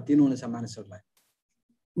गर्नुहुनेछ र दिनुहुनेछ मानिसहरूलाई.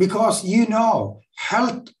 Because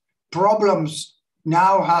health problems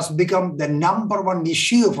now has become the #1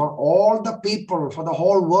 issue for all the people, for the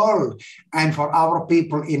whole world, and for our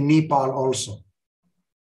people in Nepal also.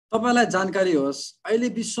 तपाईलाई जानकारी होस् अहिले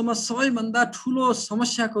विश्वमा सबैभन्दा ठूलो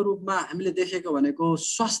समस्याको रूपमा हामीले देखेको भनेको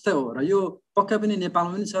स्वास्थ्य हो र यो पक्कै पनि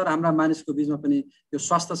नेपालमा पनि छ र हाम्रा मानिसको बीचमा पनि यो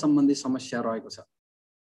स्वास्थ्य सम्बन्धी समस्या रहेको छ.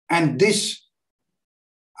 And this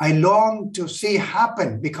I long to see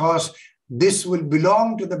happen because this will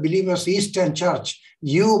belong to the Believers Eastern Church.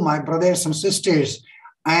 You, my brothers and sisters,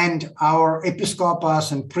 and our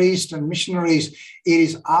episcopals and priests and missionaries, it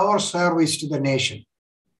is our service to the nation.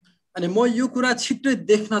 अनि म यो कुरा छिट्टै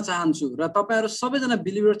देख्न चाहन्छु र तपाईहरु सबैजना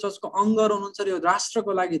बिलिभर चर्चको अङ्गहरु हुनुहुन्छ र यो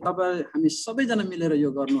राष्ट्रको लागि तपाईहरु हामी सबैजना मिलेर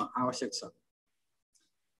यो गर्नु आवश्यक छ.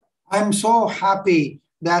 I am so happy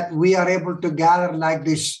that we are able to gather like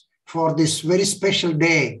this for this very special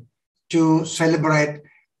day to celebrate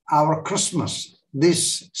our Christmas,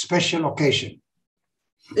 this special occasion.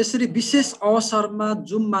 यसरी विशेष अवसरमा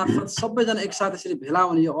जुम मार्फत सबैजना एकसाथ यसरी भेला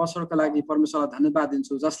हुने यो अवसरको लागि परमेश्वरलाई धन्यवाद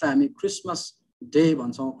दिन्छु जसलाई हामी क्रिसमस डे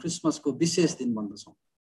भन्छौं, क्रिसमसको विशेष दिन भन्दछौं.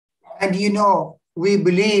 And we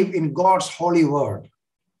believe in God's holy word.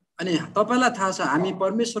 अनि तपाईलाई थाहा छ हामी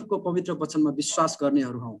परमेश्वरको पवित्र वचनमा विश्वास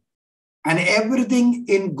गर्नेहरू हौं. And everything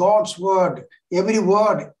in God's word,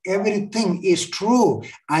 everything is true,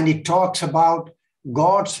 and it talks about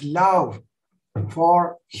God's love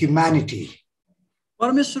for humanity.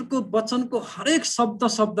 परमेश्वरको वचनको हरेक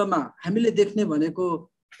शब्दमा हामीले देख्ने भनेको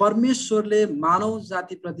परमेश्वरले मानव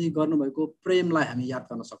जाति प्रति गर्नुभएको प्रेमलाई हामी याद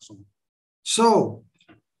गर्न सक्छौं. So,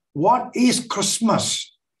 what is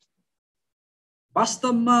Christmas?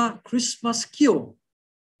 वास्तवमा क्रिसमस के हो?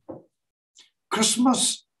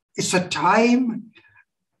 Christmas is a time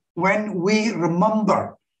when we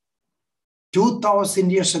remember 2000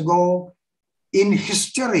 years ago in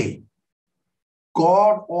history,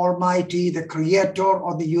 God Almighty, the creator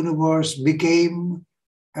of the universe, became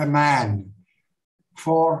a man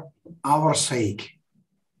for our sake.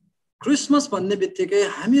 Christmas भन्ने बित्तिकै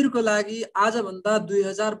हामीहरुको लागि आजभन्दा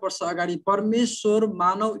 2000 वर्ष अगाडि परमेश्वर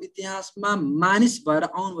मानव इतिहासमा मानिस भएर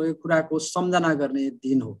आउनु भएको कुराको सम्झना गर्ने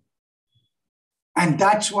दिन हो. And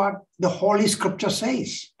that's what the Holy Scripture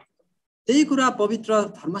says. त्यही कुरा पवित्र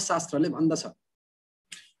धर्मशास्त्रले भन्दछ.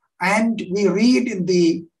 And we read in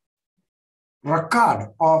the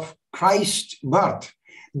record of Christ's birth,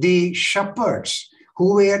 the shepherds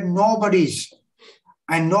who were nobodies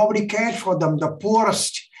and nobody cared for them, the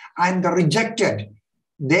poorest and the rejected,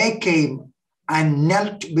 they came and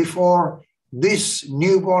knelt before this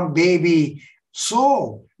newborn baby.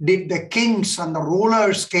 So did the kings and the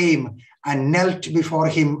rulers came and knelt before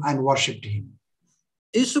him and worshipped him.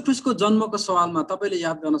 यीशु ख्रीष्टको जन्मको सवालमा तपाईले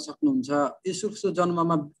याद गर्न सक्नुहुन्छ. यीशु ख्रीष्टको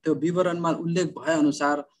जन्ममा त्यो विवरणमा उल्लेख भए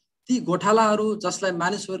अनुसार ती गोठालाहरू जसलाई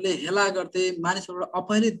मानिसहरूले हेला गर्थे, मानिसहरू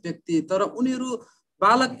अपहरित व्यक्ति, तर उनीहरू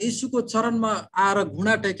बालक यीशुको चरणमा आएर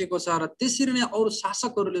घुँडा टेकेको छ र त्यसरी नै अरु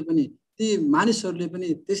शासकहरूले पनि ती मानिसहरूले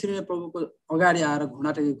पनि त्यसरी नै प्रभुको अगाडि आएर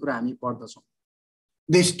घुँडा टेकेको कुरा हामी पढ्दछौं.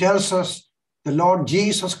 This tells us the Lord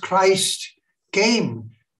Jesus Christ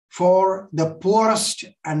came for the poorest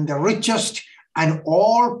and the richest and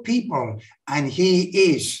all people, and he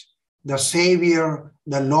is the Savior,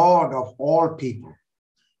 the Lord of all people.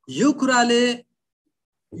 यो कुराले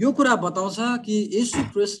यो कुरा बताउँछ कि येशू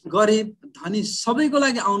ख्रीष्ट गरिब धनी सबैको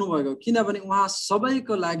लागि आउनु भएको किनभने उहाँ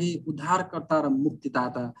सबैको लागि उद्धारकर्ता र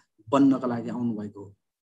मुक्तिदाता बन्नको लागि आउनु भएको हो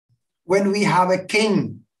When we have a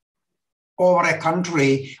king over a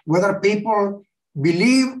country, whether people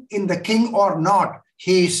believe in the king or not,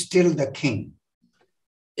 he is still the king.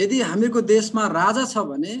 यदि हामीको देशमा राजा छ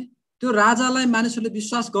भने त्यो राजालाई मानिसहरूले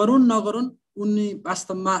विश्वास गरून् नगरून् उनी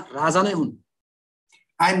वास्तवमा राजा नै हुन्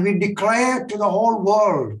And we declare to the whole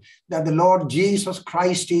world that the Lord Jesus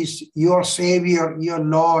Christ is your Savior, your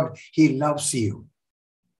Lord. He loves you.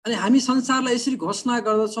 अनि हामी संसारलाई यसरी घोषणा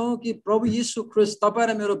गर्दछौं कि प्रभु येशू ख्रीष्ट तपाईं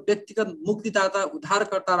र मेरो व्यक्तिगत मुक्तिदाता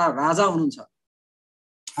उद्धारकर्ता र राजा हुनुहुन्छ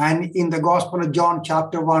And in the Gospel of John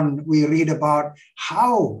chapter 1, we read about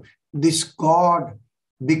how this God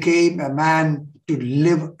became a man to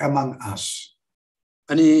live among us.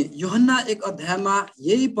 अनि यूहन्ना 1 अध्यायमा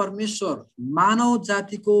यही परमेश्वर मानव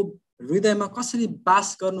जातिको हृदयमा कसरी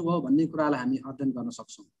वास गर्नुभयो भन्ने कुरालाई हामी अध्ययन गर्न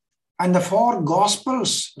सक्छौं And the four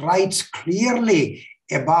Gospels writes clearly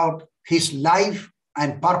about his life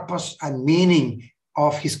and purpose and meaning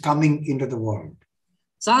of his coming into the world.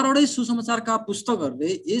 चारवटै सुसमाचारका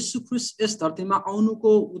पुस्तकहरूले येशू ख्रीष्ट यस धरतीमा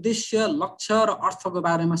आउनुको उद्देश्य लक्ष्य र अर्थको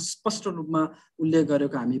बारेमा स्पष्ट रूपमा उल्लेख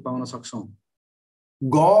गरेको हामी पाउन सक्छौं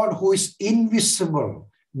God, who is invisible,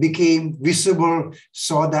 became visible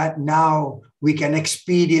so that now we can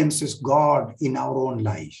experience his God in our own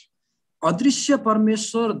life. अदृश्य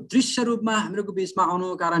परमेश्वर दृश्य रूपमा हाम्रो बीचमा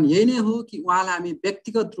आउनुको कारण यही नै हो कि उहाँलाई हामी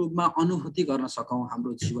व्यक्तिगत रूपमा अनुभूति गर्न सकौं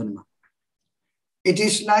हाम्रो जीवनमा It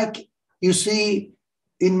is like, you see,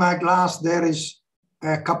 in my glass there is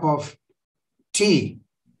a cup of tea.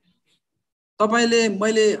 तपाईले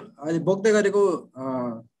मैले अहिले बोक्दै गरेको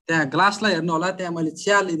त्यहाँ ग्लासलाई हेर्नु होला त्यहाँ मैले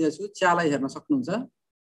चिया लिदैछु चियालाई हेर्न सक्नुहुन्छ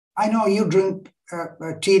I know you drink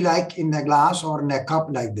tea like in a glass or in a cup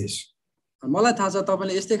like this. मलाई थाहा छ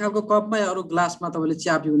तपाईले यस्तै खालको कपमा या अरु ग्लासमा तपाईले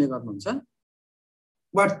चिया पिउने गर्नुहुन्छ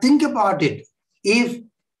But think about it, if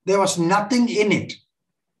there was nothing in it,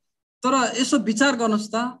 तर यसो विचार गर्नुस्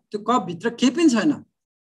त त्यो कप भित्र केही पनि छैन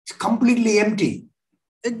it's completely empty.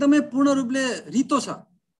 एकदमै पूर्ण रूपले रितो छ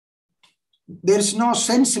There is no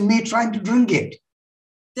sense in me trying to drink it.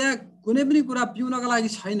 त्यहाँ कुनै पनि कुरा पिउनका लागि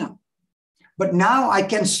छैन But now I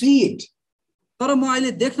can see it. तर म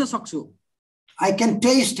अहिले देख्न सक्छु I can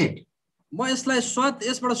taste it. म यसलाई स्वाद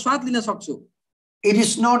यसबाट स्वाद लिन सक्छु It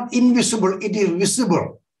is not invisible, it is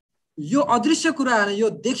visible. यो अदृश्य कुरा हैन यो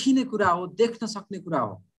देखिने कुरा हो देख्न सक्ने कुरा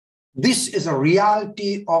हो This is a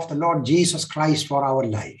reality of the Lord Jesus Christ for our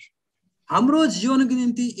life. हाम्रो जीवनको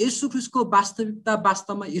निम्ति येशू ख्रीष्टको वास्तविकता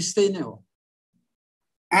वास्तवमा यस्तै नै हो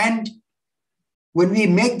And when we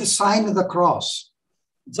make the sign of the cross,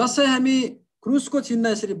 जसै हामी क्रुसको चिन्ह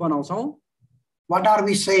यसरी बनाउँछौं what are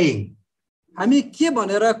we saying? हामी के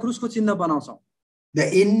भनेर क्रुसको चिन्ह बनाउँछौं The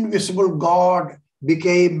invisible God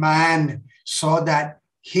became man so that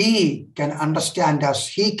he can understand us,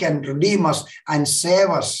 he can redeem us and save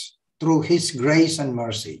us through his grace and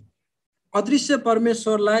mercy. अदृश्य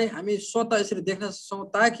परमेश्वरलाई हामी स्वतः यसरी देख्न सक्छौं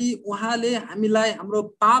ताकि उहाँले हामीलाई हाम्रो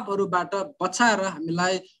पापहरुबाट बचाएर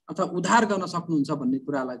हामीलाई अथवा उद्धार गर्न सक्नुहुन्छ भन्ने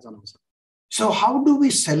कुरालाई जनाउँछ So how do we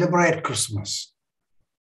celebrate Christmas?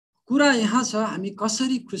 कुरा यहाँ छ हामी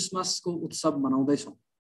कसरी क्रिसमसको उत्सव मनाउँदै छौं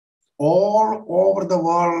All over the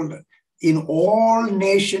world, in all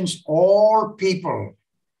nations, all people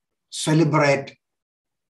celebrate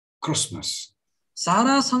Christmas.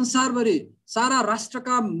 सारा संसारभरि सारा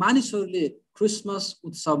राष्ट्रका मानिसहरूले क्रिसमस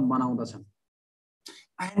उत्सव मनाउँदछन्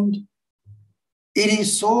And it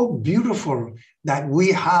is so beautiful that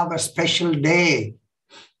we have a special day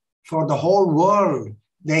for the whole world.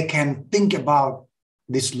 They can think about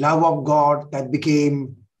this love of God that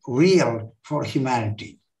became real for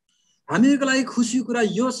humanity. हामीहरुको लागि खुशीको कुरा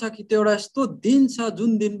यो छ कि त्यो एउटा यस्तो दिन छ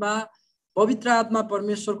जुन दिनमा पवित्र आत्मा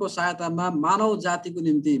परमेश्वरको सहायतामा मानव जातिको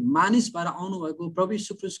निम्ति मानिस भएर आउनु भएको प्रभु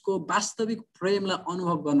येशू ख्रीष्टको वास्तविक प्रेमलाई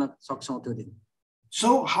अनुभव गर्न सक्छौं त्यो दिन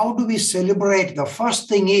So how do we celebrate? The first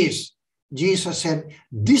thing is, Jesus said,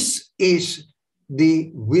 this is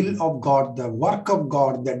the will of God, the work of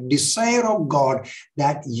God, the desire of God,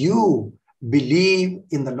 that you believe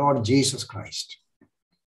in the Lord Jesus Christ.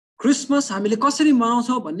 Christmas हामीले कसरी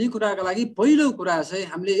मनाउँछौं भन्ने कुराका लागि पहिलो कुरा चाहिँ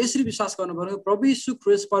हामीले यसरी विश्वास गर्नुपर्यो प्रभु येशू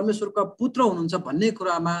ख्रीष्ट परमेश्वरको पुत्र हुनुहुन्छ भन्ने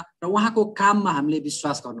कुरामा र उहाँको काममा हामीले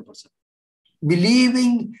विश्वास गर्नुपर्छ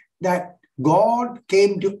Believing that God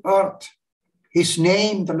came to earth, his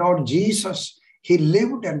name, the Lord Jesus, he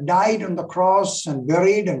lived and died on the cross and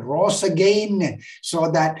buried and rose again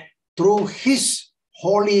so that through his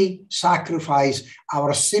holy sacrifice,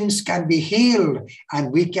 our sins can be healed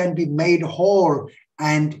and we can be made whole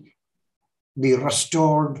and be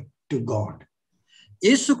restored to God.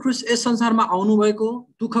 येशू ख्रीष्ट यस संसारमा आउनु भएको,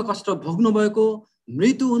 दुःख कष्ट भोग्नु भएको,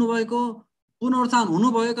 मृत्यु हुनु भएको, पुनरुत्थान हुनु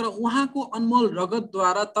भएको र उहाँको अनमोल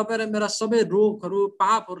रगतद्वारा तपाईं र मेरा सबै रोगहरू,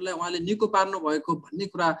 पापहरूलाई उहाँले निको पार्नु भएको भन्ने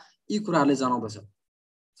कुरा यी कुराहरूले जनाउँदछ।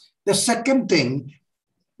 The second thing,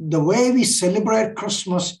 the way we celebrate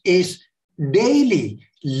Christmas is daily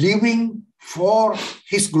living for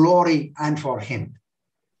His glory and for Him.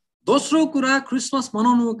 दोस्रो कुरा क्रिसमस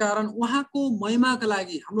मनाउनुको कारण उहाँको महिमाका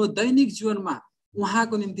लागि हाम्रो दैनिक जीवनमा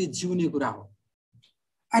उहाँको निम्ति जिउने कुरा हो।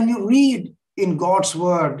 And you read in God's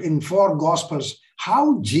word in 4 Gospels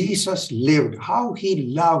how Jesus lived, how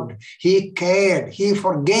He loved, He cared, He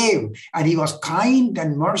forgave, and He was kind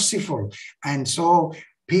and merciful. And so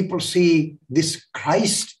people see this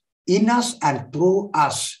Christ in us and through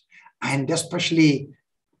us. And especially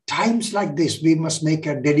times like this, we must make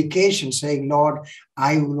a dedication saying, Lord,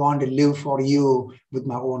 I want to live for you with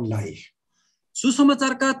my own life.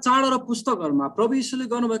 सुसमाचारका चाड र पुस्तकहरुमा प्रभु येशूले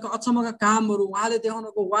गर्नुभएको अचम्मका कामहरु, उहाँले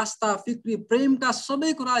देखाउनुको वास्ता, फिक्री, प्रेमका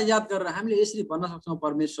सबै कुरा याद गरेर हामीले यसरी भन्न सक्छौं,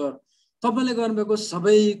 परमेश्वर तपाईले गर्नुभएको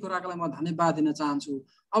सबै कुराको लागि म धन्यवाद दिन चाहन्छु।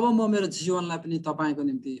 अब म मेरो जीवनलाई पनि तपाईको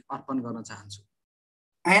निम्ति अर्पण गर्न चाहन्छु।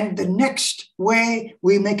 And the next way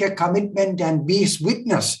we make a commitment and be His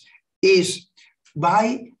witness is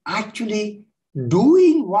by actually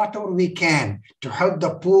doing whatever we can to help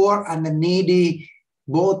the poor and the needy,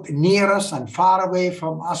 both near us and far away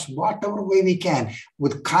from us, whatever way we can,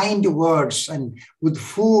 with kind words and with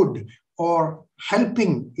food or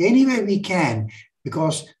helping any way we can,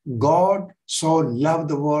 because God so loved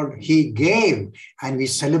the world, He gave, and we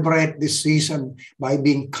celebrate this season by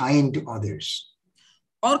being kind to others.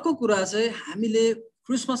 अर्को कुरा चाहिँ हामीले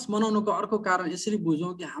Christmas मनाउनुको अर्को कारण यसरी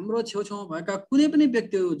बुझौं कि हाम्रो छेउछाउमा भएका कुनै पनि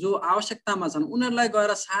व्यक्तिहरु जो आवश्यकतामा छन् उनीहरुलाई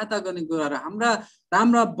गएर सहायता गर्ने गरेर हाम्रा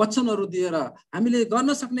राम्रा वचनहरु दिएर हामीले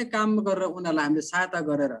गर्न सक्ने काम गरेर उनीहरुलाई हामीले सहायता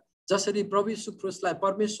गरेर जसरी प्रभु येशू ख्रीष्टलाई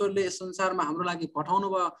परमेश्वरले यस संसारमा हाम्रो लागि पठाउनु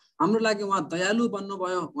भयो, हाम्रो लागि उहाँ दयालु बन्नु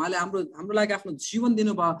भयो, उहाँले हाम्रो लागि आफ्नो जीवन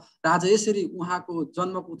दिनु भयो र आज यसरी उहाँको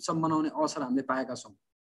जन्मको उत्सव मनाउने अवसर हामीले पाएका छौं।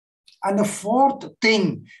 And the fourth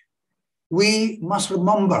thing we must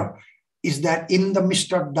remember is that in the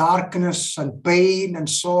midst of darkness and pain and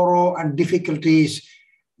sorrow and difficulties,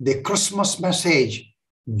 the Christmas message,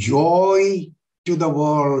 joy to the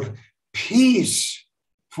world, peace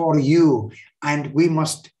for you, and we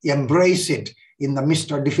must embrace it in the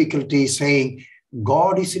midst of difficulties, saying,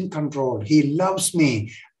 God is in control, He loves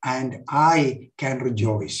me, and I can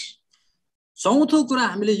rejoice. चौथो कुरा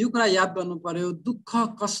हामीले यो कुरा याद गर्नु पर्यो, दुःख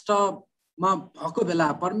कष्टमा भएको बेला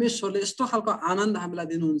परमेश्वरले यस्तो खालको आनन्द हामीलाई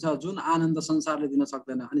दिनुहुन्छ जुन आनन्द संसारले दिन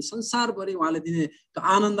सक्दैन, अनि संसारभरि उहाँले दिने त्यो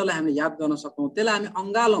आनन्दलाई हामीले याद गर्न सकौं, त्यसलाई हामी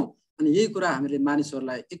अंगालौं, अनि यही कुरा हामीले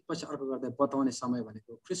मानिसहरुलाई एकपछि अर्को गर्दै बताउने समय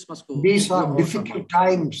भनेको क्रिसमसको। These are difficult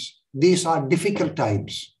times. These are difficult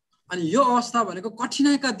times. अनि यो अवस्था भनेको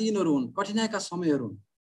कठिनाइका दिनहरु हुन्, कठिनाइका समयहरु हुन्।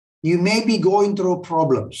 You may be going through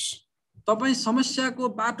problems. तपाई समस्याको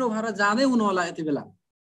बाटो भएर जाँदै हुनु होला यति बेला।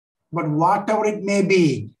 But whatever it may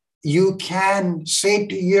be, you can say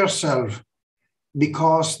to yourself,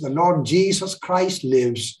 because the Lord Jesus Christ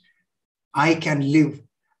lives, I can live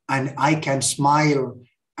and I can smile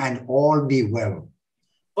and all be well.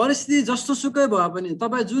 परिस्थिति जस्तो सुकै भए पनि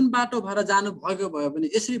तपाई जुन बाटो भएर जानु भएको भए पनि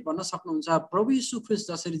यसरी भन्न सक्नुहुन्छ, प्रभु येशू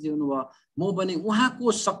ख्रीष्ट जसरी जिउनु भयो म पनि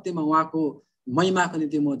उहाँको शक्तिमा उहाँको महिमाको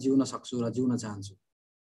निम्ति म जिउन सक्छु र जिउन चाहन्छु।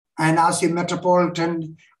 And as a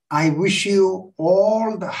Metropolitan, I wish you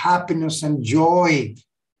all the happiness and joy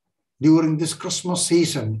during this Christmas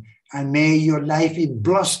season, and may your life be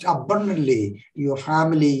blessed abundantly, your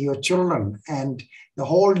family, your children, and the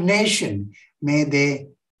whole nation. May they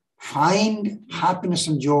find happiness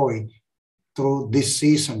and joy through this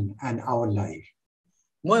season and our life.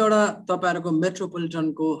 म एउटा तपाईहरुको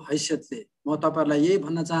मेट्रोपोलिटनको हैसियतले म तपाईहरुलाई यही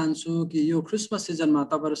भन्न चाहन्छु कि यो क्रिसमस सिजनमा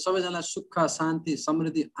तपाईहरु सबैजनालाई सुख, शान्ति,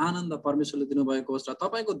 समृद्धि, आनन्द परमेश्वरले दिनुभएको होस् र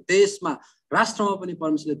तपाईको देशमा, राष्ट्रमा पनि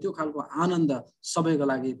परमेश्वरले त्यो खालको आनन्द सबैको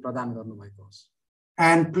लागि प्रदान गर्नुभएको होस्।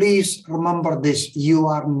 And please remember this, you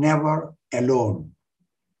are never alone.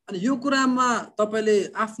 अनि यो कुरामा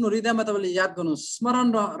तपाईले आफ्नो हृदयमा तपाईले याद गर्नुस्,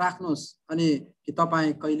 स्मरण राख्नुस्, अनि कि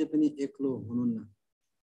तपाई कहिले पनि एक्लो हुनुहुन्न।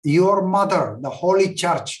 Your mother, the Holy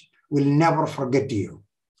Church, will never forget you.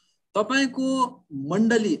 तपाईको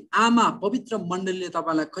मण्डली, आमा, पवित्र मण्डलीले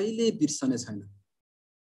तपाईलाई कहिले बिर्सने छैन।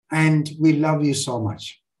 And we love you so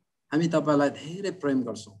much. हामी तपाईलाई धेरै प्रेम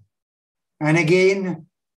गर्छौं। And again,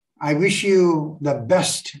 I wish you the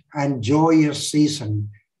best and joyous season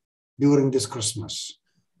during this Christmas.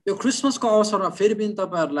 यो क्रिसमसको अवसरमा फेरि पनि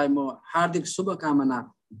तपाईहरुलाई म हार्दिक शुभकामना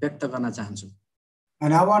व्यक्त गर्न चाहन्छु।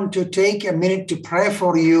 And I want to take a minute to pray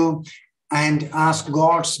for you and ask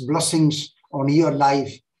God's blessings on your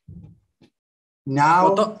life.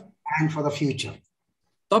 now and for the future.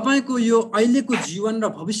 तपाईको यो अहिलेको जीवन र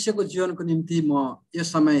भविष्यको जीवनको निम्ति म यो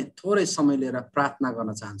समय थोरै समय लिएर प्रार्थना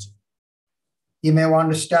गर्न चाहन्छु। You may want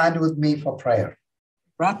to stand with me for prayer.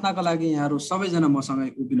 प्रार्थनाका लागि यहाँहरु सबैजना मसँगै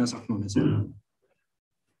उभिन सक्नुहुनेछ।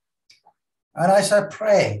 And as I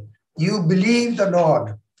pray, you believe the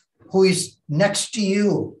Lord who is next to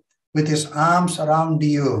you with his arms around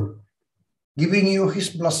you, giving you his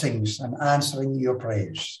blessings and answering your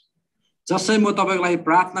prayers. जसै म तपाईको लागि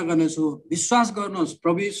प्रार्थना गर्नेछु, विश्वास गर्नुहोस्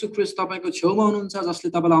प्रभु येशू ख्रीष्ट तपाईको छेउमा हुनुहुन्छ, जसले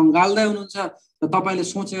तपाईलाई अँगाल्दै हुनुहुन्छ र तपाईले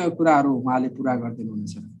सोचेका कुराहरू उहाँले पूरा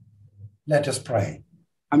गर्दिनुहुनेछ। Let us pray.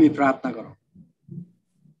 हामी प्रार्थना गरौँ।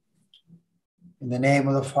 In the name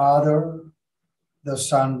of the Father, the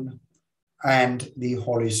Son, and the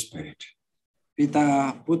Holy Spirit.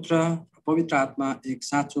 पिता, पुत्र, पवित्र आत्मा एक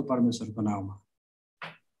साँचो परमेश्वरको नाममा।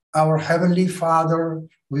 Our Heavenly Father,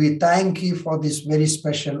 we thank you for this very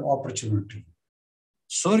special opportunity.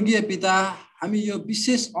 स्वर्गीय पिता, हामी यो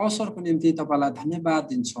विशेष अवसरको निम्ति तपाईलाई धन्यवाद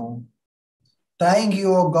दिन्छौं। Thank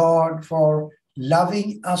you, O God, for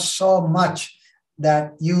loving us so much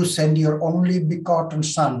that you send your only begotten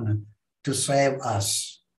Son to save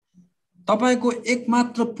us. तपाईको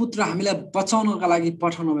एकमात्र पुत्र हामीलाई बचाउनका लागि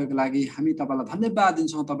पठाउनु भएको लागि हामी तपाईलाई धन्यवाद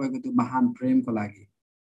दिन्छौं, तपाईको त्यो महान प्रेमको लागि।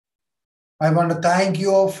 I want to thank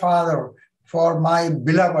you, O Father, for my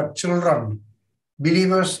beloved children,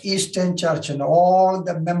 Believers Eastern Church, and all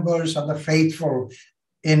the members of the faithful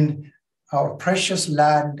in our precious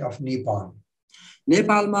land of Nepal.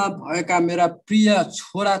 नेपालमा भएका मेरा प्रिय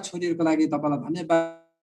छोरा छोरीहरुको लागि तपाईलाई धन्यवाद।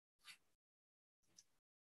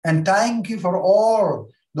 And thank you for all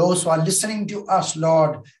those who are listening to us,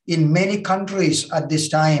 Lord, in many countries at this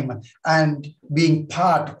time and being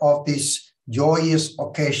part of this joyous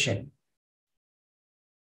occasion.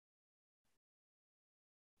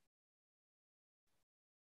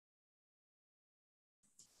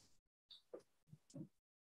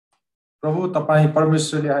 प्रभु तपाई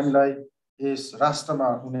परमेश्वरले हामीलाई यस राष्ट्रमा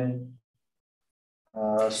हुने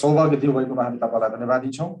सौभाग्य दिनुभएकोमा हामी तपाईलाई धन्यवाद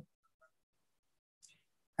दिन्छौं।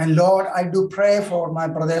 And Lord, I do pray for my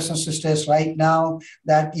brothers and sisters right now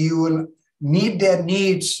that you will meet their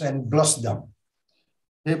needs and bless them.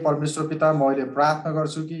 हे परमेश्वर पिता, म अहिले प्रार्थना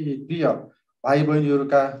गर्छु कि प्रिय भाइ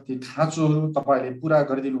बहिनीहरुका ती खाँचोहरु तपाईले पूरा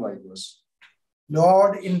गरिदिनु भएको होस्।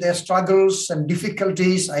 Lord, in their struggles and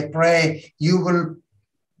difficulties, I pray you will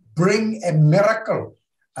bring a miracle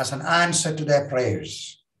as an answer to their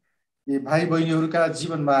prayers. यी भाइ बहिनीहरुका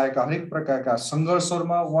जीवनमा आएका हरेक प्रकारका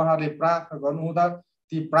संघर्षहरुमा उहाँहरूले प्रार्थना गर्नुहुँदा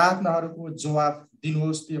ती प्रार्थनाहरुको जवाफ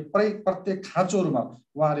दिनुहोस्। ती प्रत्येक खाँचोहरुमा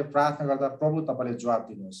उहाँहरूले प्रार्थना गर्दा प्रभु तपाईले जवाफ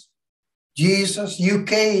दिनुहोस्। Jesus, you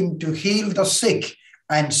came to heal the sick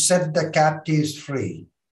and set the captives free.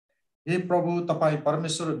 हे प्रभु, तपाई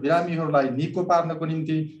परमेश्वर बिरामीहरुलाई निको पार्नको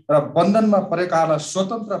निम्ति र बन्धनमा परेकाहरूलाई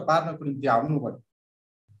स्वतन्त्र पार्नको निम्ति आउनुभयो।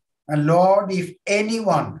 And Lord, if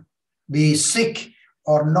anyone be sick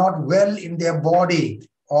or not well in their body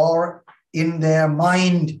or in their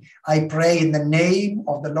mind, I pray in the name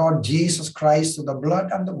of the Lord Jesus Christ, through the blood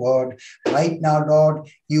and the word, right now, Lord,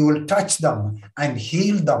 you will touch them and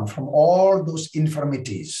heal them from all those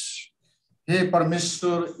infirmities. हे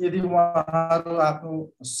परमेश्वर, यदि उहाँहरू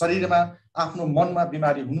आफ्नो शरीरमा आफ्नो मनमा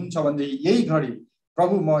बिमारी हुनुहुन्छ भने यही घडी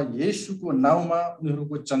प्रभु म येशूको नाममा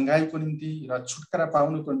उनीहरूको चंगाईको निम्ति र छुटकारा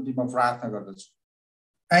पाउनको निम्ति म प्रार्थना गर्दछु।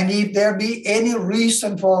 And if there be any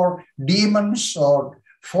reason for demons or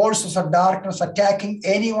forces of darkness attacking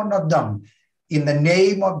any one of them, in the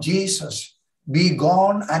name of Jesus, be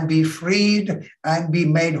gone and be freed and be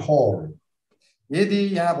made whole. यदि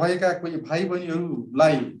यहाँ भएका कोही भाइ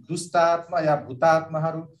बहिनीहरूलाई दुष्ट आत्मा या भूत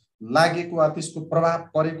आत्माहरू लागेको वा त्यसको प्रभाव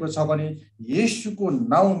परेको छ भने येशूको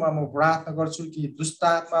नाममा म प्रार्थना गर्छु कि दुष्ट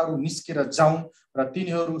आत्माहरू निस्केर जाउन् र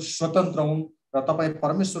तिनीहरू स्वतन्त्र हुन् र तपाई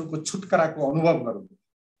परमेश्वरको छुटकाराको अनुभव गरौँ।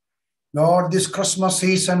 Lord, this Christmas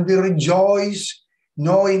season we rejoice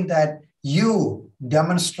knowing that you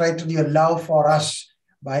demonstrated your love for us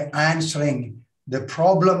by answering the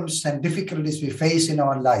problems and difficulties we face in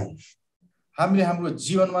our life. हामीले हाम्रो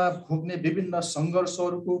जीवनमा भोग्ने विभिन्न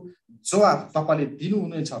संघर्षहरूको जवाफ तपाईले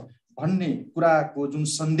दिनुहुनेछ भन्ने कुराको जुन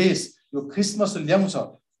सन्देश यो क्रिसमस ल्याउँछ,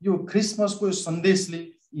 यो क्रिसमसको सन्देशले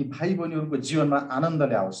यी भाइ बहिनीहरूको जीवनमा आनन्द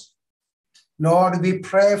ल्याओस्। Lord, we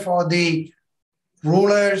pray for the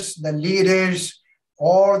rulers, the leaders,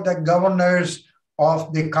 all the governors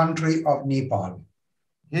of the country of Nepal.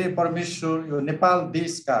 हे परमेश्वर, यो नेपाल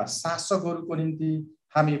देशका शासकहरूको निम्ति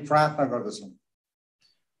हामी प्रार्थना गर्दछौं।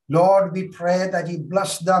 Lord, we pray that you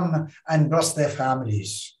bless them and bless their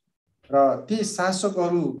families. र ती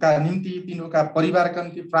शासकहरूका निम्ति तिनीहरूका परिवारका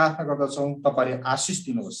निम्ति प्रार्थना गर्दछौं, तपाईले आशीष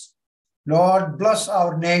दिनुहोस्। Lord, bless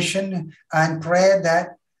our nation and pray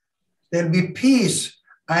that there will be peace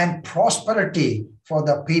and prosperity for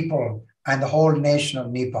the people and the whole nation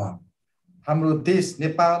of Nepal. हाम्रो देश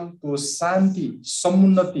नेपालको शान्ति,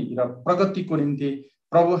 समुन्नति र प्रगतिको निम्ति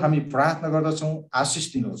प्रभु हामी प्रार्थना गर्दछौं,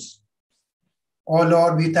 आशीष दिनुहोस्। Oh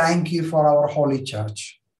Lord, we thank you for our holy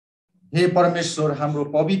church. हे परमेश्वर, हाम्रो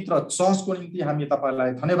पवित्र चर्चको निम्ति हामी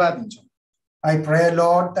तपाईलाई धन्यवाद दिन्छौं। I pray,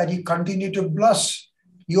 Lord, that you continue to bless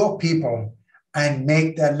your people and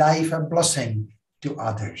make their life a blessing to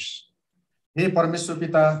others. हे परमेश्वर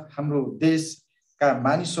पिता, हाम्रो देशका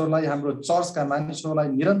मानिसहरूलाई, हाम्रो चर्चका मानिसहरूलाई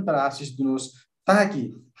निरन्तर आशीष दिनुहोस् ताकि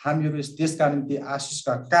हामीहरू यस देशका निम्ति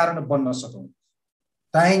आशीषका कारण बन्न सकौं।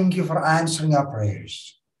 Thank you for answering our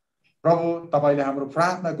prayers. प्रभु, तपाईले हाम्रो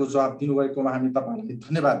प्रार्थनाको जवाब दिनुभएकोमा हामी तपाईलाई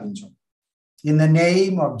धन्यवाद दिन्छौं। In the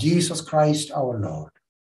name of Jesus Christ our Lord.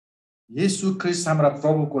 येशू ख्रीष्ट हाम्रा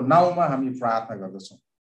प्रभुको नाममा हामी प्रार्थना गर्दछौं।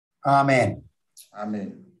 Amen.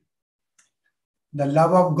 Amen. The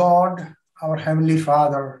love of God, our Heavenly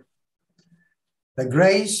Father, the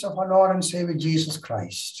grace of our Lord and Savior Jesus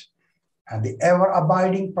Christ, and the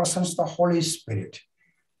ever-abiding presence of the Holy Spirit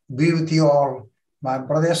be with you all, my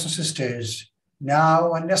brothers and sisters,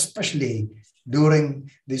 now and especially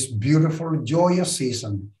during this beautiful, joyous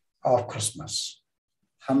season of Christmas.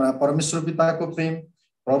 हाम्रा परमेश्वर पिताको प्रेम,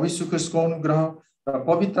 प्रभु यीशु ख्रीष्टको अनुग्रह र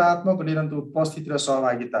पवित्र आत्माको निरन्तर उपस्थिति र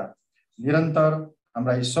सहभागिता निरन्तर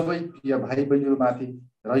हाम्रा यी सबै प्रिय भाइ बहिनीहरूमाथि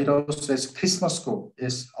रहिरहोस् र यस क्रिसमसको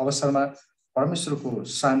यस अवसरमा परमेश्वरको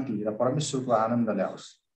शान्ति र परमेश्वरको आनन्द ल्याओस्।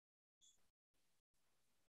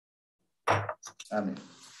 आमेन।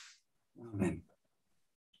 Amen.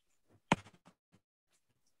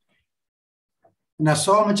 And I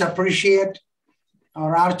so much appreciate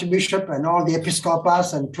our Archbishop and all the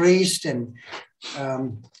episcopals and priests and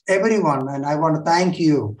everyone, and I want to thank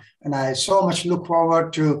you, and I so much look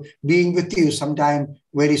forward to being with you sometime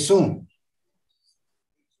very soon.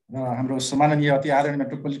 हाम्रो सम्माननीय अति आदरणीय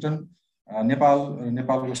metropolitan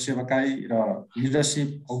नेपालको सेवकाई र leadership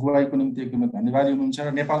अगुवाईको निम्ति एकदमै धन्यवादी हुनुहुन्छ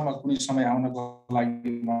र नेपालमा कुनै समय आउनको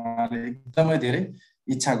लागि उहाँले एकदमै धेरै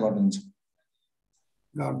इच्छा गर्नुहुन्छ।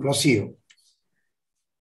 God bless you.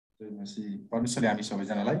 परमेश्वरले हामी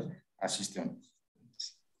सबैजनालाई आशीष दिउन्।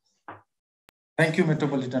 Thank you,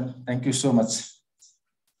 Metropolitan. Thank you so much.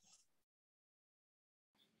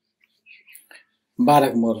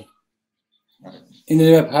 Barak more. In the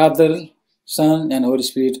name of Father, Son, and Holy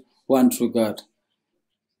Spirit, one true God.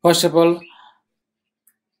 First of all,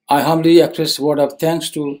 I humbly express word of thanks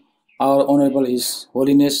to our Honorable His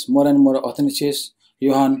Holiness Moran Athanasius,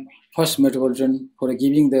 Yohan, First Metropolitan, for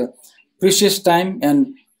giving the precious time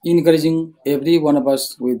and encouraging every one of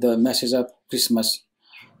us with the message of Christmas.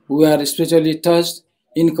 We are spiritually touched,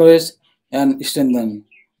 encouraged, and strengthened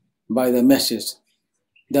by the message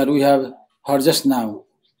that we have heard just now.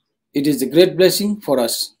 It is a great blessing for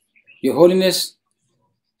us. Your Holiness,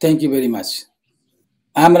 thank you very much.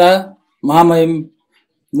 हाम्रा महामहिम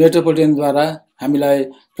मेट्रोपोलिटनद्वारा हामीलाई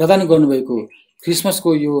प्रदान गर्नुभएको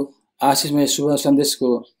क्रिसमसको यो आशीषमय शुभ सन्देशको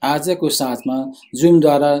आजको साँझमा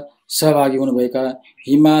जुमद्वारा सहभागी हुनुभएका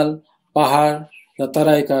हिमाल, पहाड र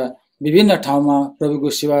तराईका विभिन्न ठाउँमा प्रभुको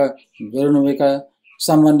सेवा गर्नुभएका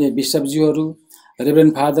सामान्य बिशपज्यूहरू,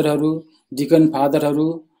 रेभरेन्ड फादरहरू, डिकन फादरहरू,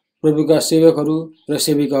 प्रभुका सेवकहरू र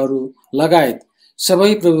सेविकाहरू लगायत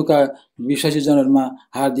सबै प्रभुका विश्वासीजनहरूमा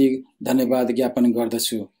हार्दिक धन्यवाद ज्ञापन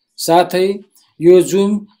गर्दछु। साथै यो जुम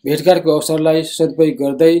भेटघाटको अवसरलाई सदुपयोग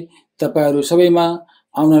गर्दै तपाईहरू सबैमा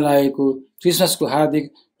आउन लागेको क्रिसमसको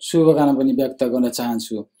हार्दिक शुभकामना पनि व्यक्त गर्न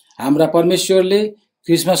चाहन्छु। हाम्रा परमेश्वरले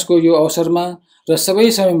क्रिसमसको यो अवसरमा र सबै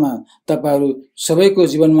समयमा तपाईहरू सबैको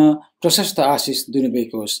जीवनमा प्रशस्त आशीष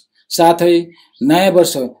दिनुभएको होस्। साथै नयाँ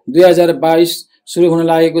वर्ष 2022 सुरु हुन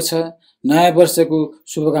लागेको छ। नयाँ वर्षको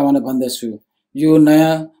शुभकामना भन्दछु। यो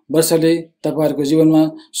नयाँ वर्षले तपाईहरुको जीवनमा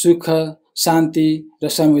सुख, शान्ति र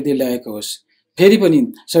समृद्धि ल्याएको होस्। फेरि पनि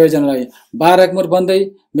सबैजनालाई बारकमुर भन्दै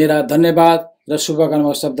मेरा धन्यवाद र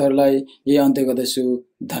शुभकामना शब्दहरूलाई यही अन्त्य गर्दछु।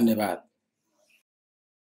 धन्यवाद।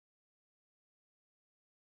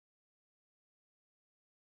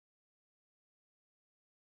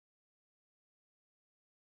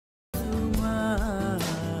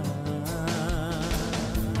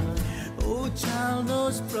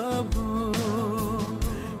 Prabhu